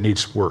that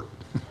needs work.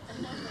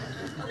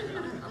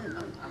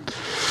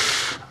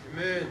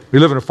 We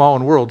live in a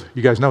fallen world.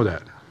 You guys know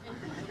that,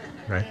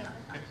 right?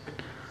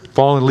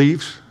 Fallen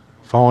leaves,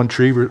 fallen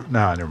tree. No,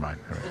 never mind.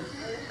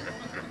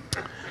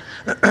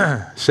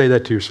 Right. Say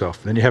that to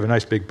yourself. Then you have a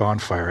nice big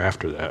bonfire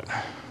after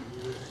that.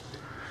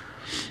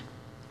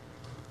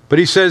 But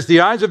he says,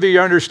 the eyes of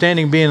your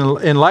understanding being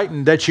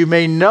enlightened, that you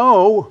may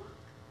know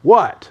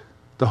what?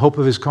 The hope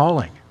of his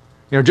calling.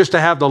 Just to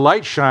have the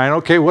light shine.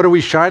 Okay, what are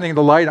we shining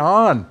the light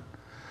on?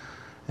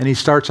 And he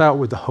starts out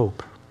with the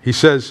hope. He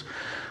says,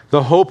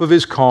 the hope of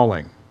his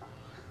calling.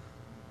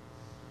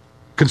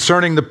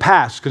 Concerning the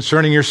past,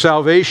 concerning your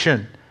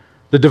salvation,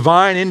 the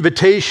divine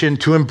invitation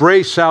to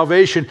embrace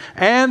salvation,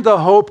 and the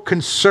hope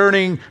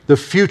concerning the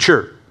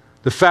future.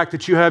 The fact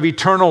that you have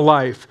eternal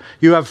life.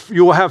 You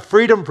will have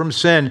freedom from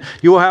sin.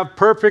 You will have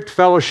perfect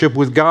fellowship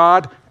with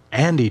God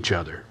and each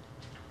other.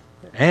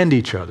 And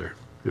each other.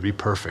 You'll be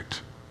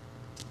perfect.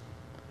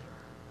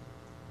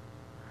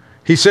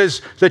 He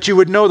says that you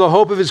would know the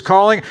hope of his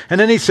calling.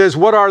 And then he says,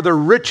 what are the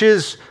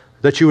riches,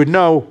 that you would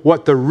know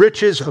what the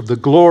riches of the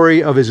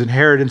glory of his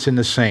inheritance in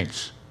the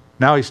saints.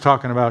 Now he's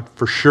talking about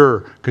for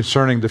sure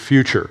concerning the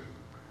future.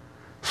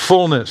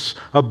 Fullness,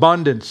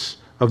 abundance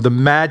of the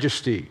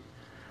majesty,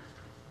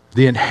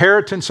 the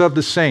inheritance of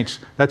the saints.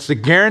 That's the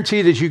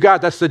guarantee that you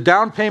got. That's the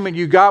down payment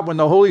you got when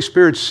the Holy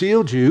Spirit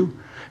sealed you.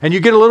 And you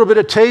get a little bit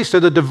of taste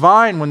of the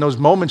divine when those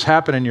moments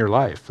happen in your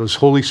life, those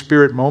Holy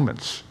Spirit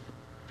moments.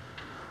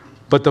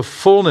 But the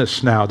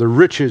fullness now, the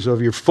riches of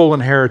your full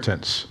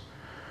inheritance.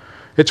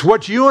 It's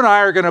what you and I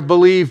are going to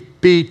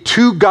believe be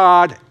to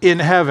God in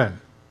heaven.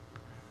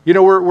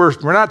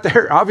 We're not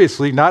there,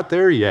 obviously not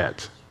there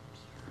yet.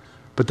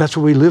 But that's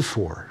what we live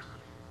for.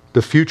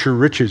 The future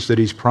riches that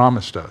he's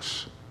promised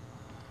us.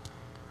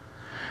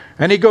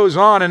 And he goes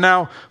on, and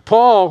now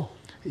Paul,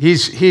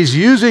 he's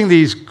using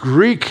these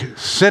Greek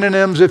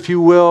synonyms, if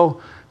you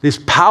will, this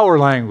power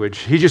language.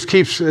 He just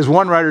keeps, as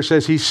one writer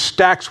says, he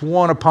stacks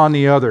one upon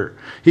the other.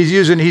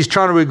 He's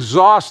trying to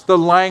exhaust the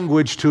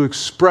language to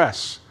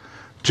express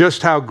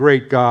just how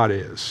great God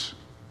is.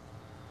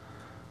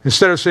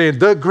 Instead of saying,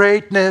 the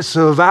greatness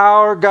of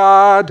our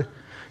God,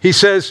 he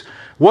says,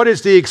 what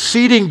is the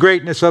exceeding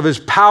greatness of his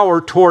power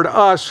toward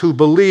us who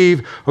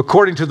believe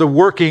according to the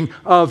working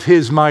of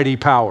his mighty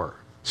power?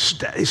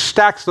 He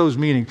stacks those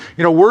meanings.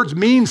 Words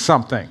mean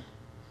something.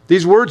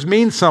 These words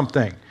mean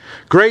something.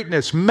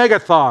 Greatness,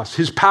 megathos,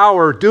 his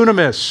power,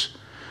 dunamis,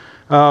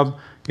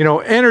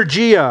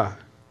 energia,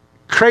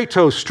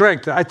 kratos,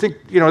 strength. I think,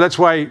 that's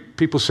why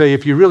people say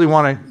if you really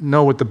want to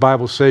know what the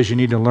Bible says, you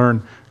need to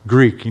learn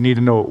Greek. You need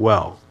to know it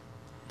well.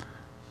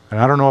 And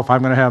I don't know if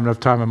I'm going to have enough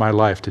time in my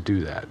life to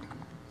do that.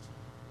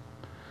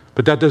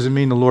 But that doesn't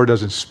mean the Lord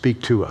doesn't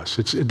speak to us.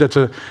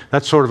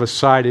 That's sort of a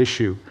side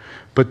issue.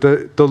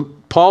 But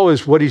Paul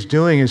is, what he's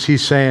doing is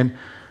he's saying,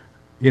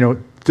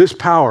 this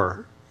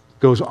power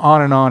goes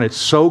on and on. It's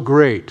so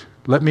great.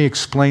 Let me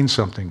explain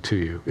something to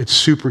you. It's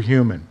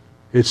superhuman.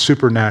 It's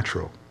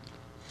supernatural.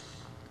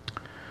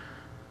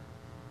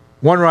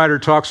 One writer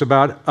talks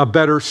about a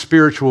better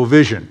spiritual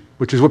vision,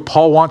 which is what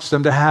Paul wants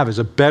them to have, is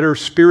a better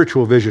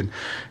spiritual vision.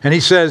 And he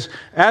says,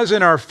 as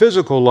in our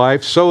physical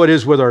life, so it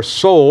is with our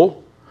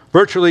soul.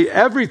 Virtually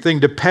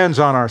everything depends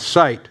on our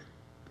sight.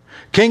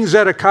 King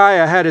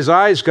Zedekiah had his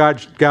eyes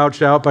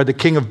gouged out by the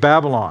king of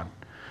Babylon.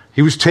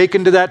 He was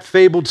taken to that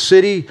fabled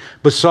city,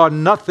 but saw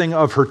nothing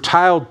of her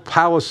tiled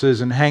palaces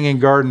and hanging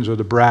gardens or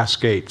the brass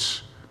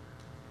gates.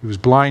 He was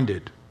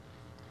blinded.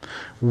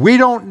 We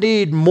don't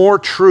need more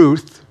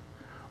truth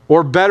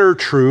or better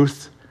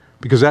truth,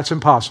 because that's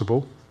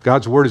impossible.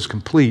 God's word is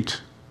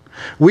complete.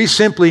 We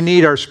simply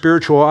need our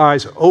spiritual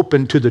eyes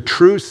open to the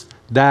truth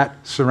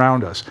that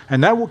surround us.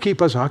 And that will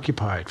keep us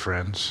occupied,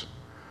 friends.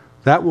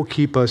 That will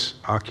keep us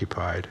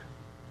occupied.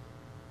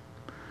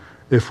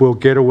 If we'll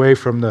get away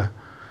from the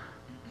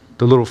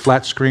little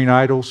flat screen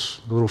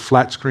idols, the little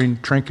flat screen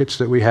trinkets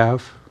that we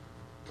have,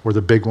 or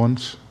the big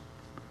ones.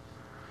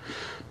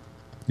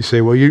 You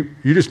say, well, you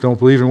just don't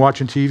believe in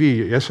watching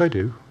TV. Yes, I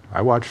do.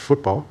 I watch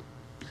football,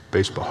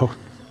 baseball,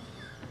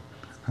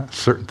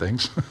 certain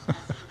things.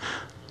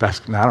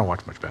 No, I don't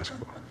watch much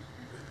basketball.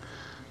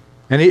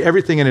 And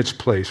everything in its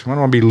place. I don't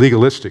want to be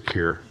legalistic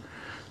here.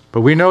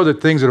 But we know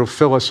that things that will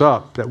fill us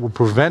up, that will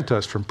prevent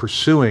us from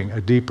pursuing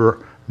a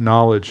deeper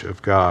knowledge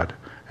of God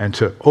and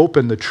to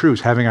open the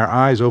truth, having our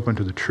eyes open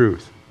to the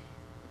truth.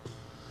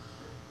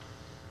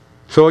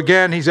 So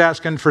again, he's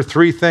asking for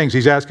three things.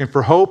 He's asking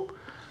for hope,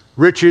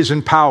 riches,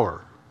 and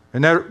power.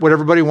 Isn't that what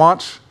everybody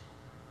wants?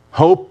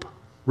 Hope,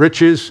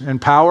 riches,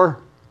 and power.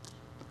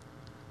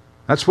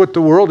 That's what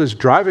the world is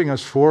driving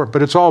us for,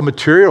 but it's all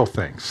material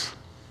things.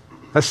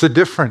 That's the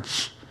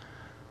difference.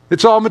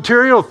 It's all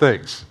material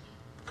things.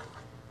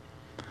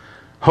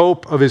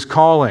 Hope of his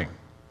calling.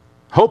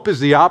 Hope is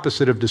the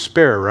opposite of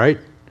despair, right?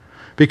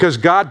 Because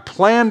God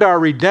planned our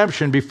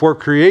redemption before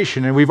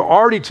creation, and we've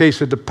already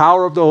tasted the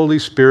power of the Holy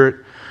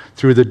Spirit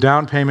through the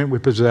down payment we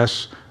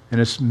possess,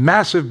 and it's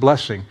massive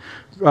blessing.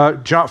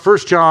 1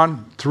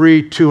 John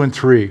 3, 2 and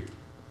 3.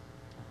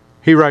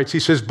 He writes, he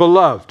says,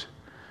 Beloved,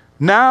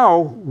 now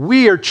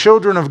we are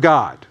children of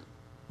God.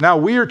 Now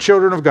we are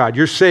children of God.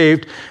 You're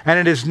saved, and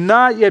it has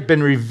not yet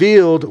been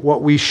revealed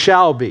what we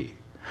shall be.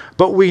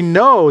 But we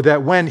know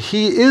that when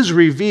he is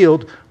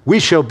revealed, we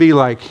shall be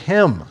like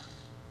him.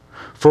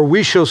 For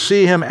we shall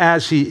see him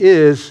as he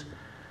is.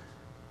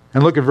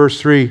 And look at verse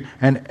 3.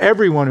 And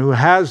everyone who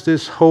has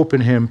this hope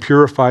in him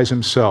purifies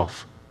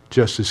himself,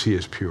 just as he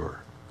is pure.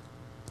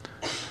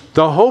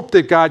 The hope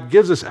that God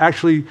gives us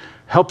actually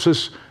helps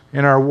us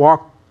in our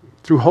walk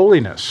through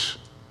holiness,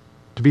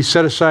 to be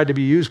set aside to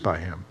be used by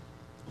him.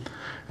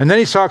 And then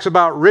he talks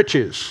about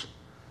riches.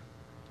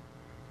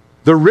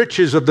 The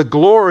riches of the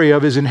glory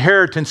of his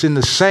inheritance in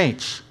the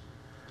saints.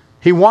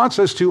 He wants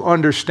us to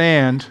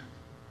understand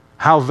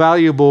how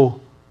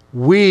valuable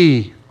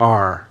we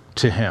are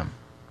to him.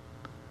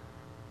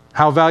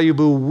 How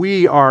valuable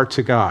we are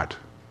to God.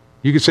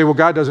 You could say, well,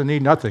 God doesn't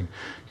need nothing.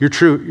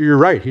 You're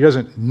right. He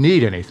doesn't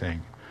need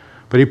anything.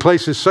 But he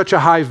places such a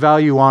high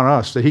value on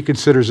us that he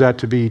considers that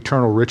to be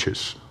eternal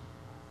riches.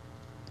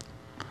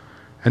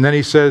 And then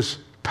he says,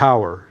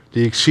 power.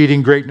 The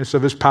exceeding greatness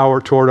of his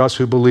power toward us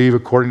who believe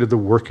according to the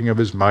working of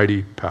his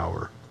mighty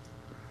power.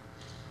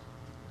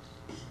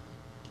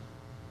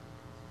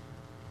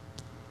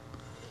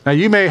 Now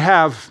you may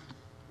have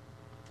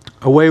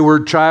a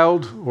wayward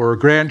child or a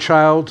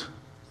grandchild,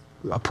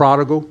 a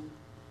prodigal.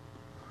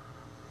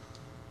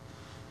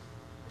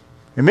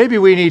 And maybe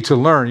we need to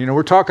learn,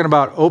 we're talking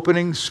about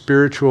opening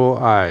spiritual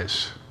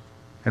eyes.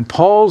 And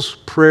Paul's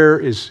prayer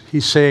is,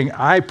 he's saying,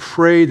 I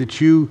pray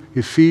that you,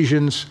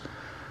 Ephesians,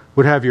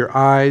 would have your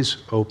eyes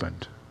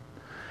opened.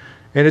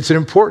 And it's an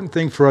important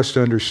thing for us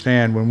to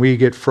understand when we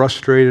get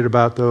frustrated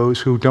about those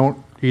who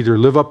don't either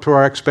live up to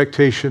our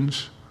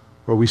expectations,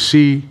 or we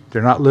see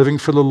they're not living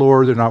for the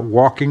Lord, they're not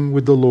walking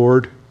with the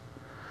Lord.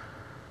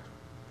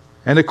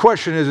 And the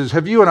question is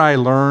have you and I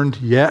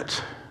learned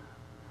yet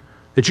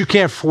that you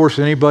can't force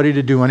anybody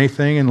to do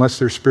anything unless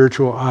their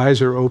spiritual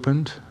eyes are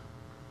opened?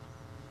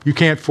 You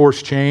can't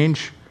force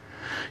change.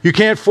 You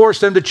can't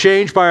force them to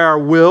change by our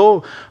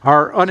will,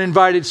 our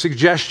uninvited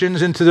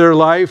suggestions into their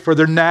life, or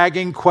their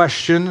nagging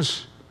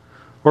questions,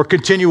 or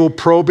continual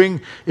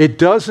probing. It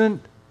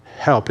doesn't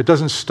help. It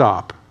doesn't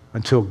stop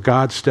until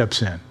God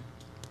steps in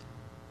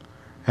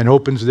and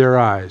opens their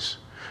eyes.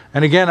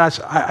 And again,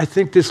 I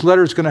think this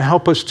letter is going to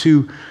help us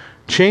to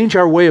change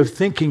our way of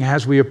thinking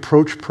as we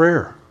approach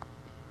prayer.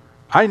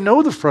 I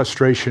know the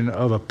frustration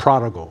of a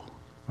prodigal,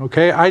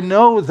 okay? I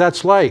know what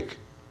that's like.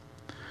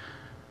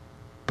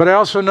 But I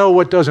also know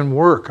what doesn't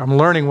work. I'm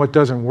learning what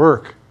doesn't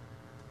work.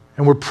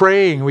 And we're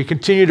praying, we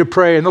continue to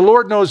pray, and the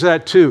Lord knows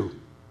that too.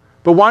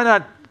 But why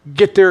not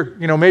get there,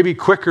 maybe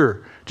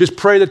quicker? Just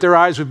pray that their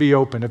eyes would be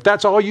open. If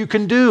that's all you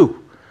can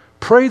do,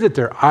 pray that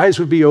their eyes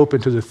would be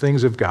open to the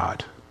things of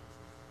God.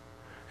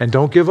 And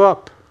don't give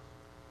up.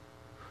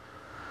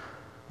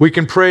 We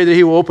can pray that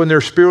he will open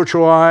their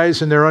spiritual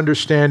eyes and their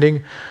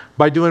understanding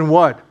by doing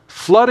what?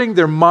 Flooding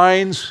their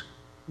minds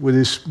with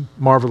his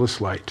marvelous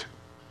light.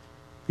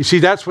 You see,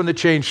 that's when the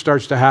change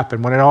starts to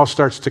happen, when it all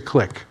starts to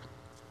click.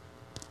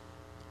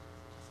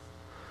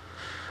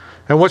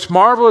 And what's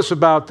marvelous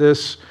about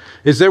this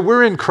is that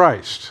we're in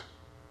Christ.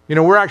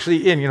 We're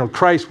actually in,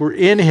 Christ, we're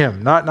in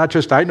him. Not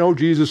just, I know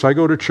Jesus, I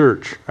go to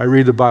church, I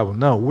read the Bible.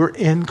 No, we're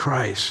in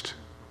Christ.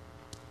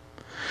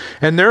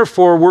 And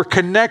therefore, we're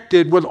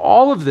connected with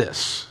all of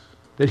this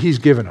that he's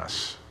given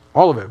us.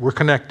 All of it, we're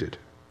connected.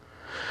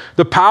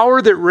 The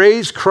power that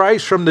raised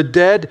Christ from the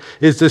dead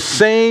is the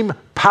same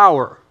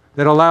power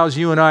that allows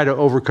you and I to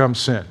overcome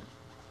sin.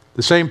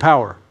 The same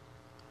power.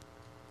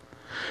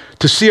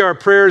 To see our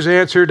prayers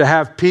answered, to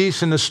have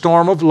peace in the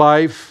storm of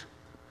life,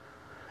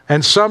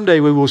 and someday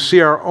we will see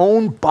our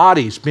own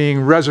bodies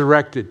being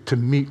resurrected to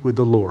meet with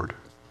the Lord.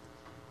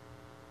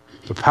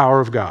 The power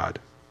of God.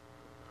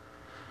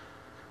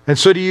 And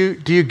so do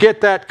you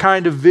get that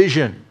kind of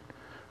vision?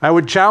 I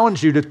would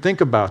challenge you to think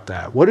about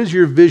that. What is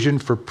your vision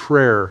for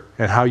prayer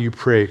and how you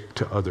pray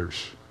to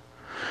others?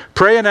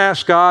 Pray and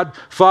ask God,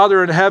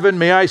 Father in heaven,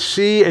 may I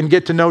see and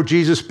get to know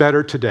Jesus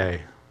better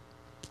today.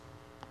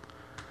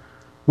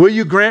 Will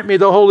you grant me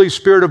the Holy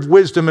Spirit of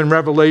wisdom and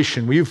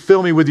revelation? Will you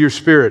fill me with your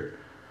Spirit?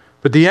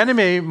 But the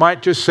enemy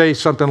might just say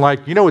something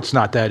like, it's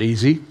not that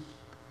easy.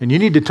 And you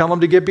need to tell him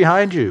to get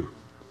behind you.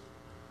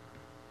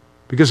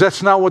 Because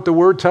that's not what the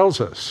Word tells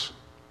us.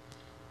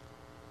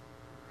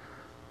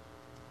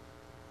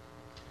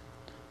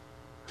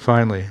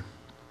 Finally,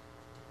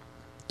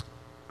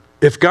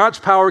 if God's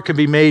power can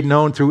be made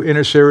known through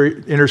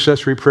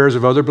intercessory prayers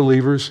of other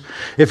believers,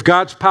 if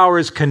God's power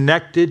is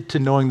connected to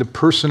knowing the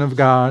person of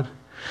God,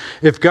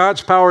 if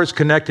God's power is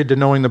connected to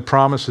knowing the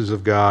promises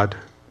of God,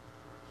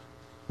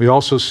 we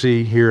also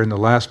see here in the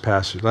last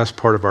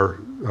part of our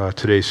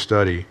today's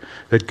study,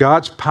 that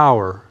God's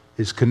power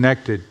is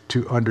connected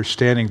to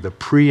understanding the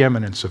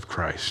preeminence of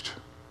Christ.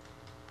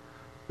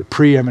 The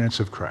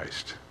preeminence of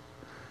Christ.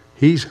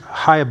 He's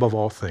high above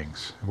all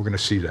things. And we're going to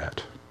see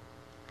that.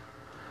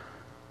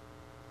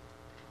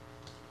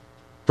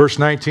 Verse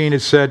 19,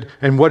 it said,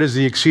 and what is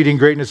the exceeding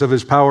greatness of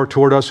his power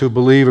toward us who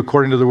believe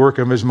according to the work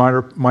of his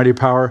mighty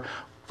power?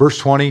 Verse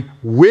 20,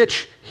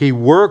 which he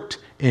worked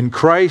in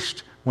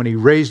Christ when he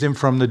raised him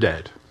from the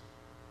dead.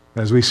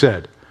 As we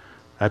said,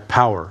 that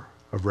power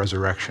of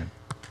resurrection.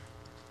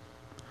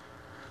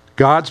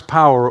 God's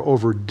power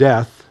over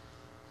death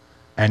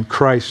and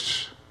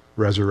Christ's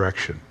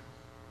resurrection.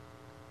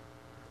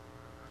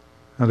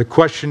 Now the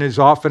question is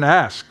often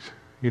asked,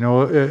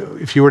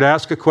 if you were to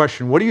ask a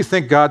question, what do you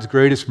think God's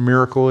greatest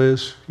miracle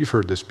is? You've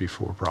heard this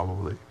before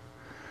probably.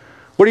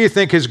 What do you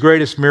think his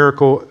greatest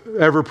miracle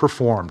ever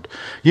performed?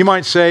 You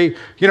might say,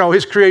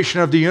 his creation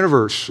of the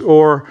universe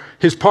or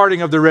his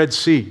parting of the Red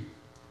Sea.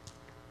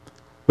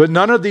 But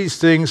none of these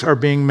things are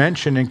being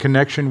mentioned in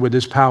connection with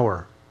his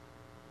power.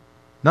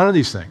 None of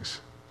these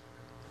things.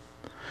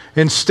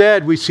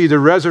 Instead, we see the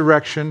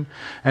resurrection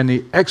and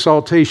the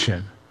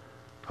exaltation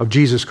of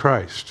Jesus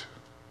Christ.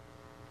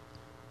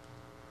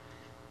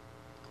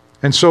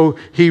 And so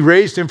he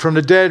raised him from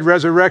the dead,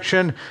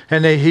 resurrection,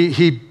 and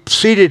he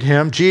seated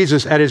him,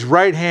 Jesus, at his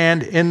right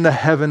hand in the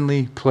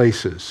heavenly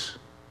places.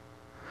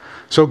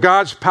 So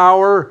God's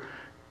power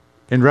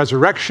in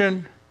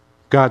resurrection,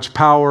 God's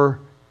power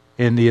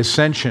in the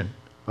ascension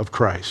of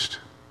Christ.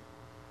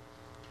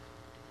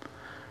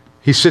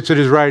 He sits at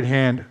his right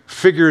hand,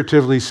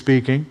 figuratively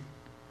speaking.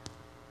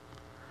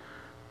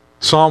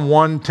 Psalm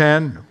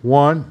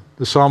 110:1,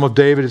 the Psalm of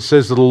David, it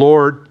says, "The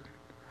Lord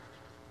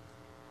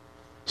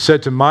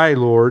said to my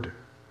Lord,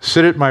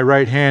 sit at my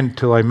right hand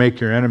till I make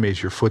your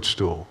enemies your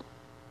footstool."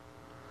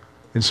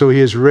 And so he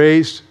has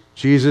raised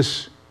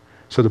Jesus,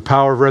 so the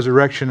power of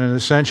resurrection and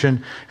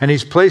ascension, and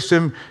he's placed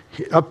him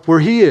up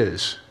where he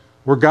is,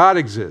 where God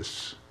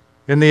exists,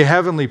 in the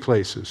heavenly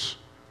places,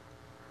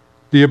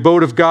 the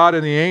abode of God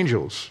and the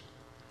angels.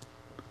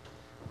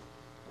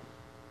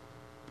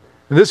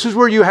 And this is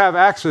where you have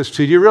access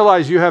to. Do you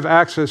realize you have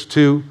access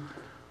to,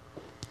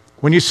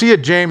 when you see a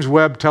James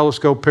Webb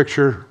telescope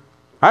picture,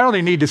 I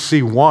only need to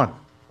see one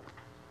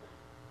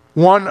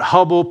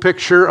Hubble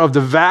picture of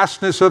the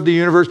vastness of the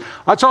universe.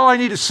 That's all I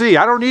need to see.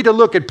 I don't need to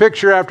look at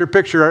picture after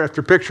picture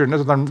after picture, and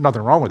there's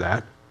nothing wrong with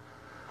that.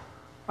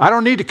 I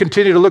don't need to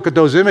continue to look at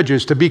those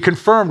images to be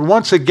confirmed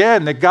once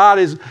again that God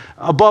is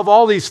above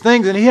all these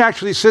things, and he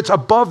actually sits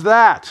above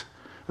that.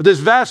 This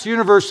vast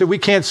universe that we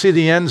can't see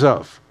the ends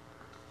of.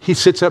 He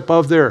sits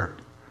above there.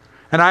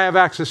 And I have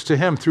access to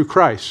him through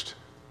Christ,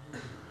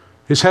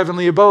 his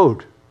heavenly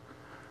abode.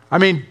 I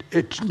mean,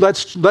 let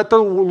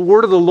the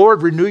word of the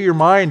Lord renew your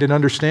mind in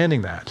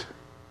understanding that.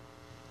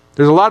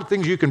 There's a lot of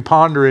things you can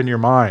ponder in your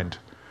mind.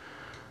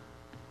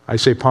 I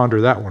say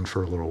ponder that one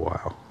for a little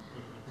while.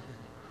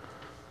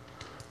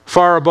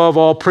 Far above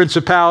all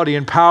principality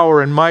and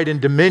power and might and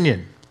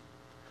dominion.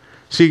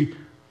 See,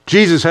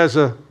 Jesus has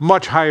a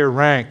much higher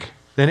rank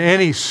than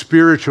any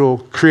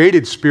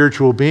created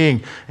spiritual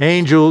being,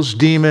 angels,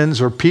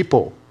 demons, or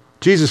people.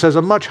 Jesus has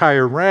a much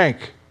higher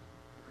rank.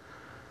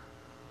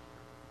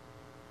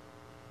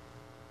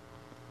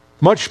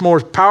 Much more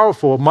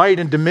powerful, might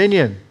and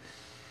dominion.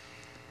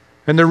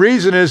 And the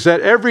reason is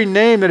that every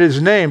name that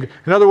is named,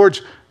 in other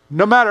words,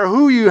 no matter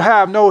who you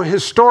have, no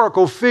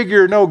historical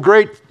figure, no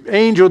great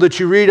angel that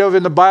you read of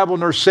in the Bible,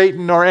 nor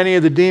Satan, nor any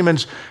of the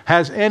demons,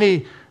 has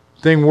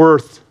anything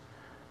worth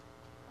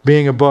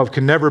being above,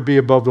 can never be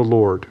above the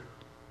Lord.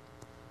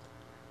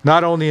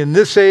 Not only in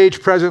this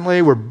age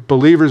presently, where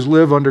believers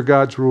live under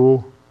God's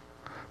rule,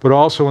 but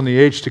also in the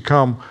age to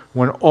come,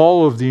 when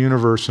all of the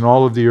universe and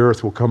all of the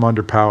earth will come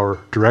under power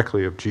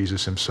directly of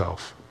Jesus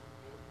himself.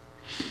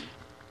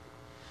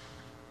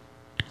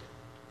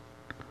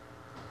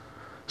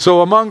 So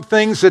among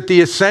things that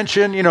the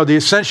ascension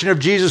of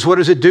Jesus, what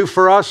does it do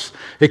for us?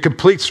 It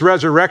completes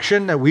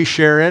resurrection that we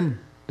share in.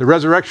 The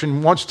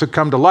resurrection wants to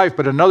come to life,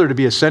 but another to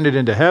be ascended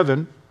into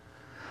heaven.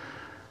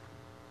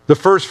 The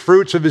first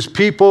fruits of his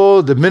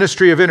people, the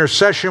ministry of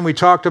intercession we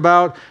talked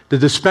about, the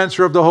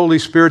dispenser of the Holy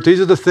Spirit. These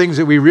are the things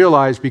that we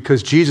realize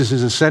because Jesus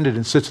is ascended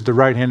and sits at the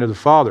right hand of the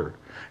Father,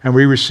 and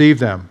we receive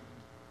them.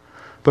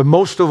 But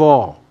most of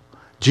all,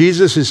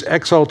 Jesus'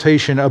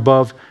 exaltation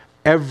above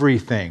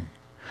everything,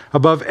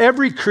 above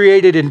every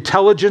created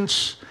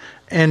intelligence,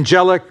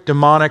 angelic,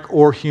 demonic,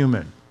 or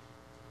human.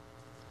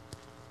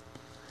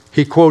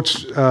 He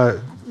quotes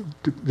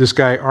this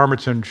guy,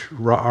 Armitage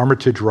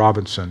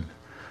Robinson.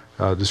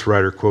 This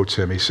writer quotes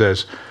him. He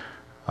says,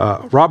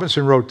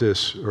 Robinson wrote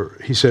this,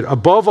 he said,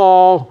 above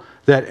all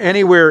that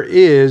anywhere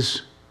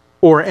is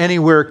or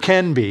anywhere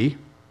can be,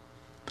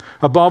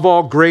 above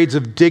all grades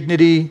of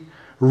dignity,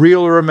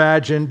 real or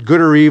imagined,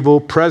 good or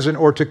evil, present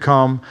or to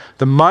come,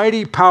 the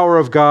mighty power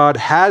of God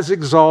has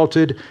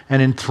exalted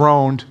and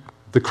enthroned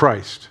the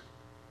Christ.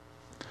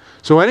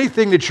 So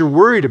anything that you're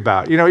worried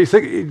about, you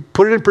think,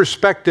 put it in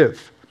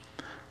perspective.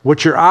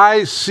 What your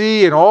eyes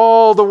see and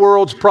all the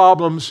world's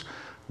problems,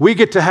 we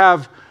get to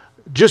have,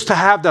 just to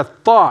have the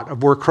thought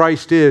of where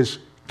Christ is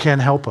can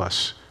help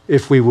us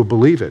if we will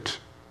believe it.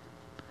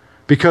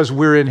 Because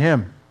we're in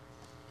him.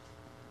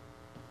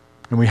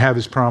 And we have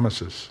his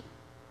promises.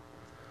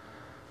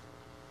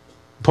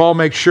 Paul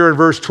makes sure in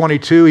verse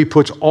 22, he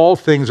puts all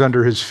things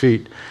under his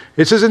feet.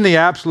 It says in the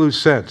absolute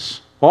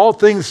sense, all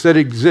things that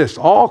exist,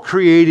 all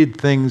created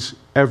things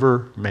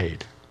ever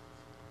made.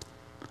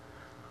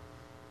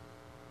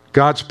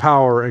 God's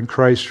power and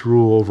Christ's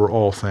rule over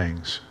all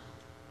things.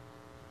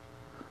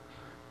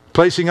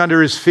 Placing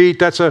under his feet,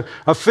 that's a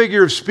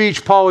figure of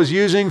speech Paul is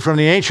using from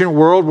the ancient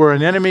world where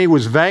an enemy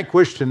was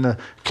vanquished and the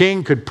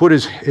king could put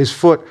his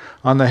foot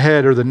on the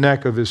head or the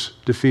neck of his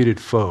defeated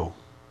foe.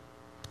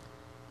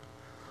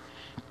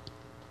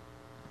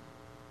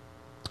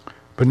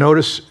 But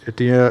notice at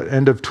the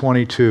end of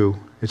 22,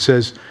 it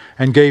says,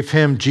 and gave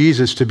him,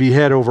 Jesus, to be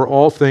head over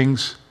all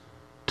things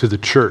to the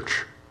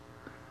church.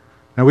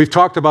 Now, we've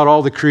talked about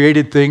all the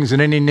created things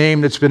and any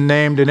name that's been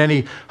named and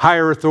any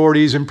higher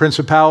authorities and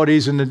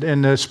principalities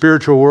in the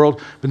spiritual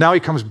world. But now he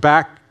comes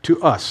back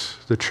to us,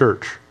 the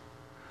church.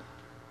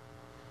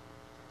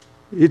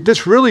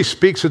 This really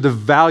speaks of the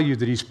value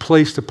that he's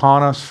placed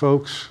upon us,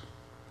 folks.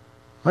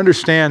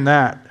 Understand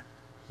that,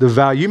 the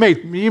value.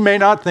 You may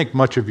not think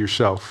much of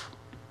yourself,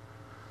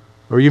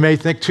 or you may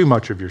think too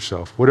much of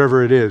yourself,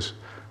 whatever it is.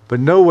 But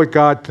know what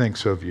God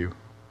thinks of you.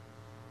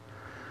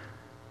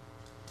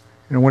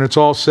 And when it's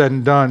all said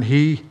and done,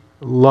 he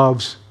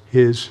loves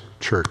his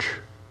church.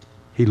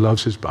 He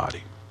loves his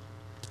body.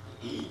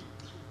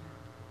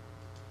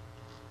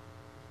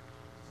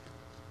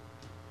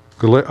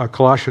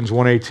 Colossians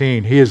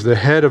 1:18, he is the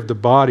head of the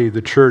body,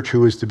 the church,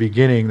 who is the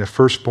beginning, the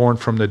firstborn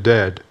from the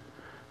dead,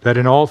 that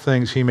in all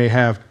things he may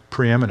have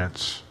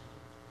preeminence.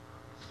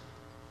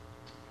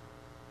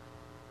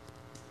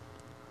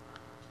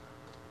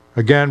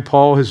 Again,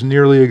 Paul has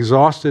nearly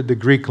exhausted the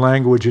Greek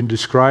language in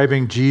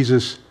describing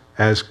Jesus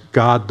as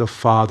God the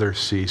Father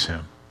sees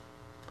him.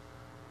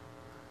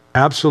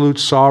 Absolute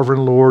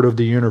sovereign Lord of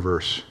the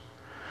universe.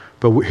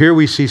 But here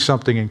we see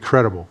something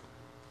incredible.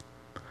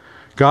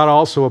 God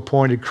also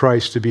appointed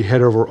Christ to be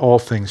head over all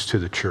things to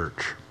the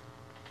church.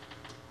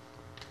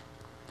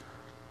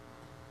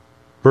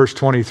 Verse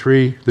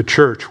 23, the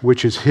church,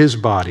 which is his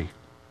body.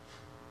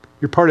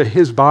 You're part of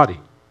his body.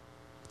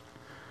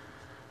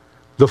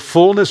 The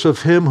fullness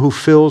of him who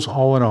fills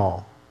all in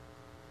all.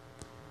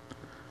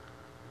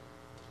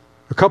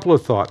 A couple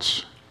of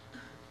thoughts.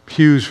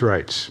 Hughes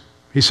writes.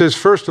 He says,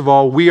 first of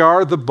all, we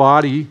are the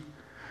body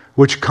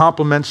which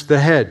complements the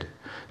head.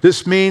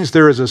 This means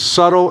there is a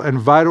subtle and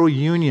vital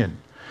union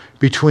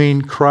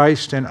between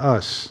Christ and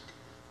us.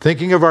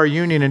 Thinking of our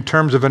union in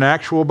terms of an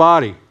actual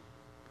body.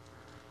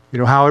 You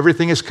know, how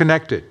everything is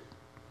connected.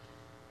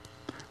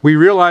 We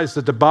realize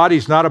that the body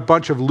is not a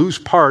bunch of loose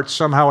parts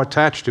somehow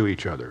attached to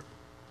each other.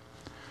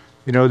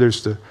 You know,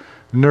 there's the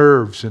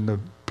nerves and the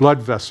blood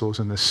vessels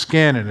and the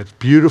skin, and it's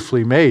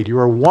beautifully made. You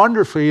are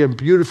wonderfully and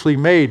beautifully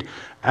made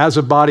as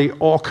a body,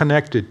 all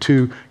connected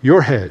to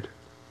your head.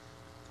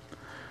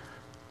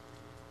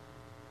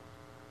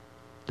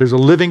 There's a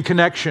living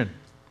connection.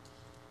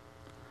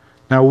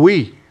 Now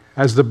we,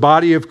 as the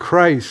body of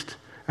Christ,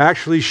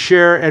 actually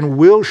share and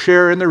will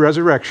share in the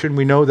resurrection.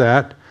 We know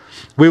that.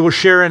 We will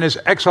share in his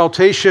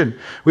exaltation.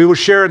 We will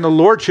share in the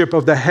lordship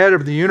of the head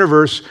of the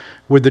universe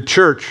with the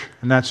church,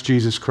 and that's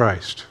Jesus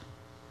Christ.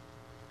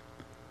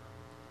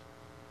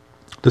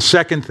 The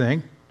second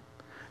thing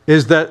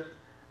is that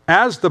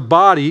as the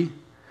body,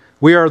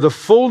 we are the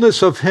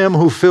fullness of him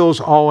who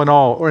fills all in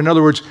all. Or in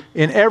other words,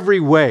 in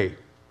every way.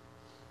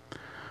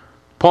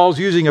 Paul's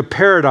using a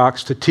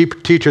paradox to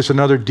teach us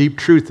another deep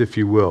truth, if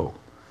you will.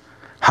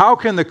 How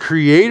can the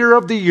creator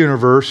of the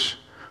universe,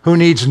 who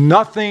needs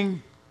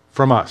nothing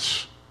from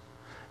us,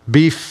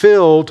 be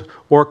filled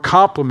or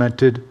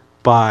complemented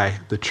by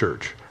the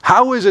church?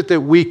 How is it that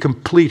we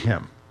complete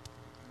him?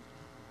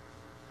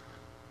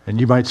 And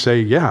you might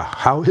say, yeah,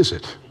 how is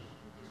it?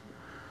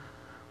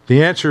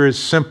 The answer is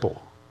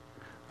simple.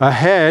 A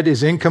head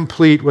is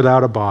incomplete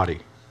without a body.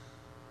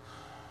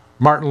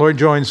 Martin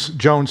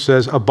Lloyd-Jones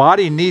says, a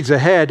body needs a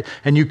head,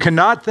 and you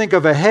cannot think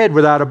of a head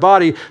without a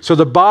body, so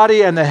the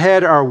body and the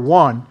head are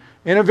one,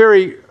 in a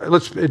very,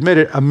 let's admit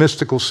it, a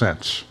mystical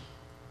sense.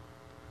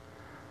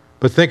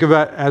 But think of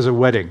it as a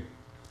wedding.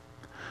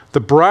 The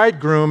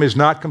bridegroom is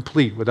not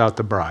complete without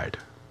the bride.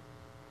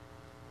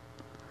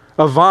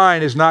 A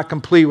vine is not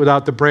complete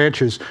without the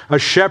branches. A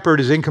shepherd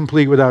is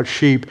incomplete without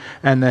sheep.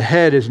 And the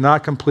head is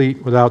not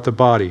complete without the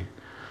body.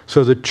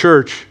 So the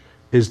church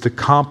is the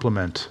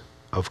complement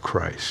of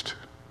Christ.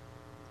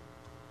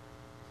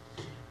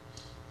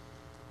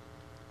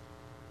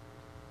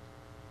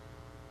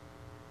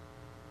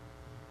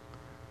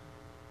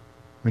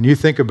 When you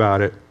think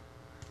about it,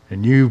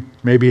 and you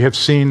maybe have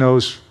seen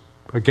those,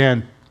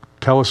 again,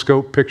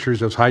 telescope pictures,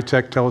 those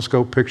high-tech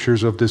telescope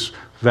pictures of this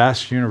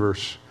vast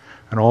universe,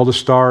 and all the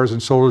stars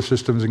and solar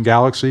systems and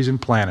galaxies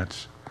and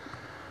planets.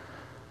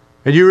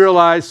 And you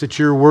realize that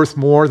you're worth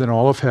more than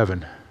all of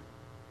heaven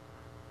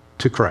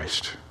to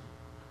Christ.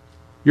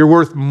 You're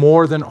worth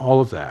more than all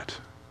of that,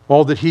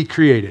 all that he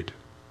created.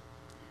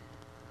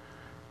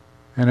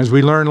 And as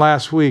we learned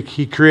last week,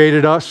 he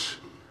created us,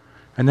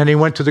 and then he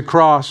went to the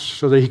cross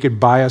so that he could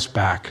buy us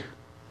back.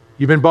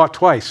 You've been bought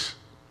twice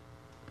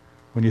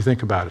when you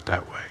think about it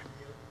that way.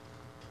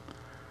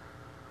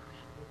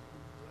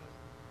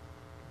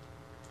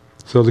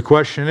 So the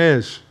question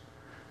is,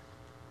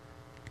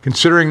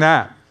 considering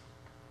that,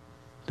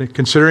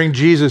 considering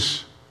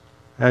Jesus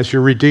as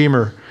your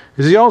Redeemer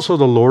is he also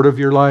the Lord of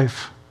your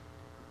life?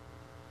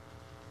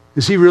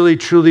 Is he really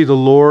truly the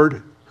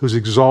Lord who's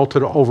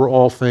exalted over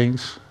all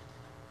things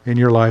in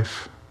your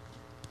life?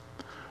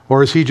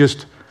 Or is he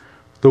just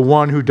the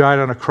one who died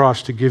on a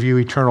cross to give you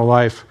eternal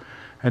life,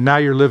 and now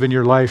you're living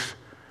your life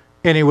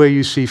any way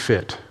you see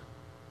fit,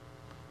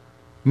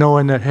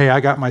 knowing that, hey,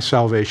 I got my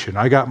salvation,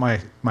 I got my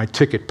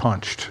ticket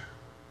punched.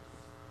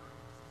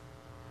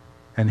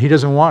 And he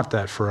doesn't want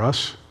that for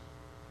us.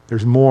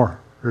 There's more.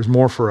 There's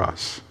more for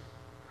us.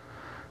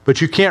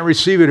 But you can't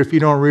receive it if you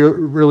don't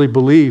really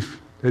believe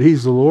that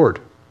he's the Lord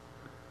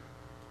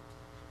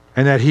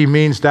and that he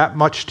means that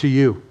much to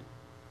you.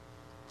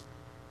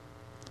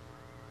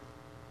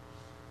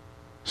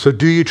 So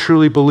do you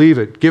truly believe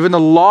it? Given the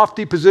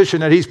lofty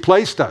position that he's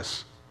placed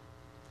us,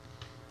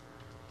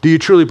 do you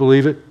truly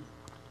believe it?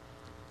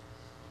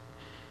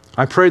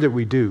 I pray that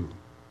we do.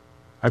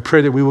 I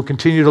pray that we will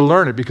continue to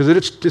learn it, because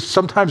it's just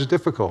sometimes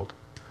difficult.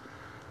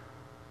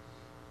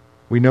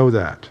 We know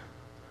that.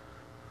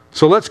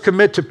 So let's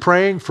commit to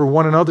praying for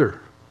one another.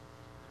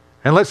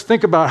 And let's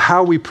think about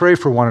how we pray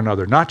for one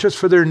another, not just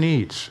for their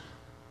needs.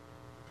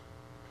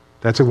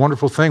 That's a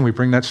wonderful thing. We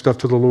bring that stuff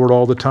to the Lord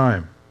all the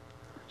time.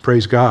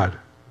 Praise God.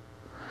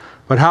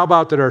 But how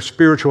about that our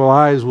spiritual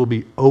eyes will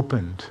be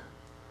opened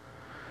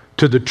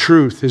to the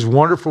truth, his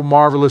wonderful,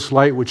 marvelous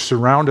light which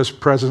surround us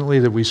presently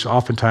that we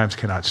oftentimes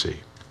cannot see?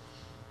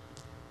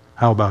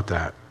 How about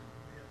that?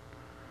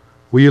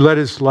 Will you let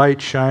his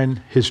light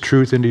shine his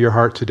truth into your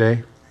heart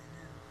today?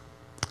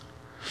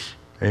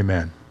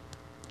 Amen.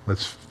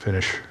 Let's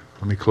finish.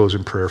 Let me close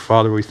in prayer.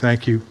 Father, we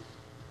thank you.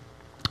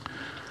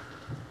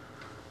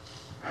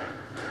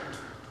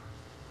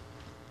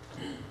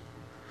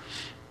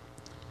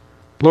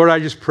 Lord, I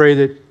just pray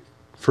that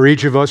for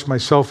each of us,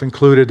 myself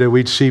included, that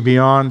we'd see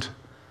beyond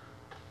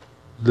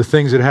the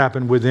things that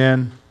happen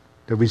within,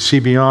 that we'd see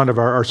beyond of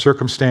our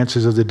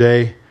circumstances of the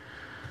day,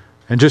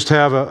 and just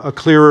have a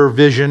clearer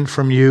vision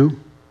from you,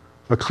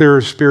 a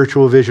clearer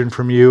spiritual vision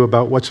from you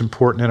about what's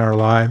important in our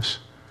lives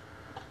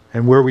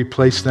and where we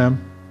place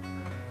them.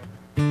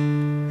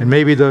 And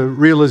maybe the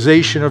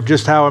realization of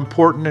just how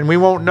important, and we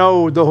won't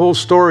know the whole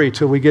story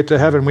till we get to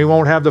heaven. We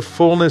won't have the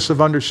fullness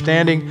of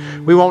understanding.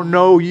 We won't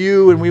know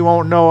you, and we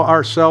won't know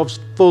ourselves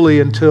fully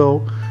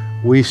until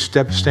we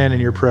stand in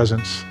your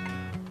presence.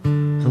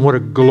 And what a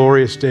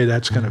glorious day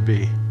that's going to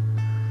be.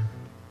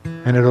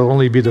 And it'll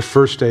only be the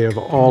first day of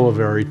all of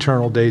our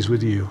eternal days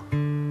with you.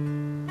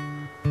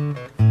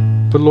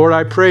 But Lord,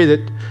 I pray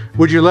that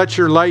would you let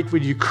your light,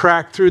 would you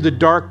crack through the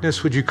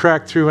darkness, would you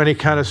crack through any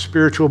kind of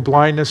spiritual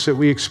blindness that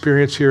we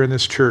experience here in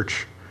this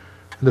church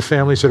and the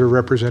families that are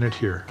represented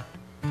here.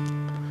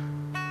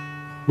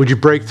 Would you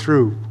break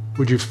through?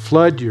 Would you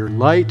flood your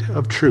light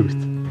of truth,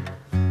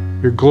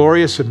 your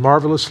glorious and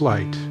marvelous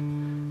light,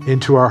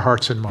 into our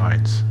hearts and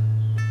minds?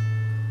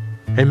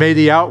 And may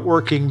the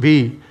outworking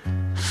be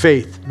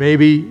faith.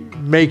 Maybe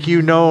make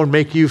you known,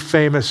 make you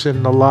famous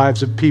in the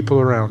lives of people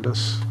around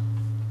us.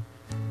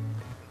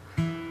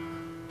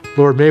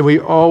 Lord, may we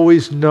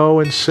always know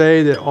and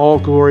say that all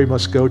glory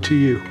must go to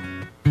you.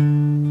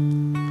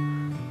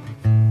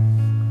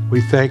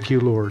 We thank you,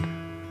 Lord,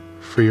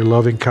 for your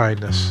loving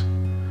kindness,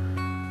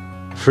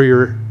 for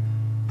your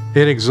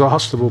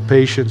inexhaustible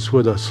patience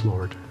with us,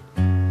 Lord.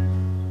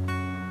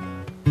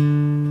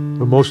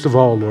 But most of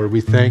all, Lord,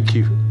 we thank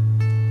you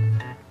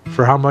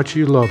for how much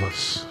you love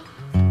us.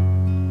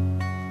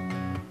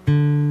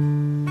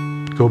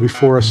 Go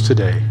before us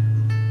today.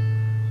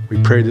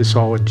 We pray this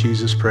all in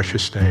Jesus'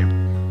 precious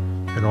name.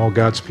 And all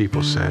God's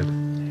people said,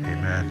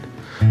 amen.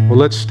 Well,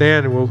 let's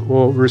stand and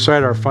we'll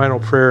recite our final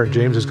prayer.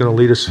 James is going to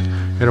lead us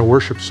in a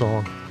worship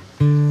song.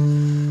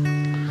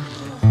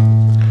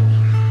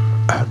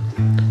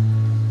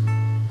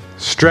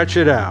 Stretch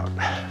it out.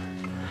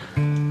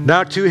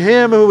 Now to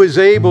him who is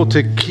able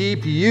to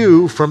keep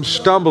you from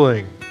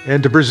stumbling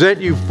and to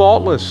present you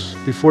faultless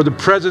before the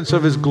presence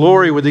of his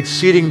glory with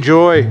exceeding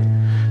joy,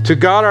 to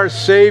God our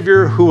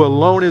Savior, who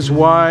alone is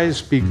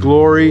wise, be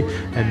glory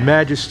and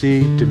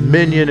majesty,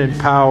 dominion and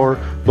power,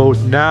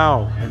 both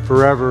now and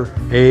forever.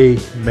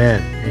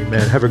 Amen.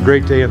 Amen. Have a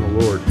great day in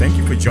the Lord. Thank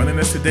you for joining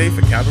us today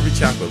for Calvary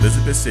Chapel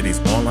Elizabeth City's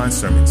online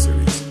sermon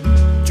series.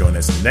 Join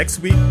us next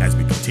week as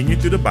we continue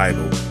through the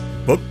Bible,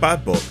 book by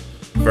book,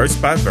 verse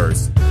by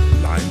verse,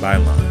 line by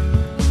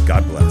line.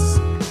 God bless.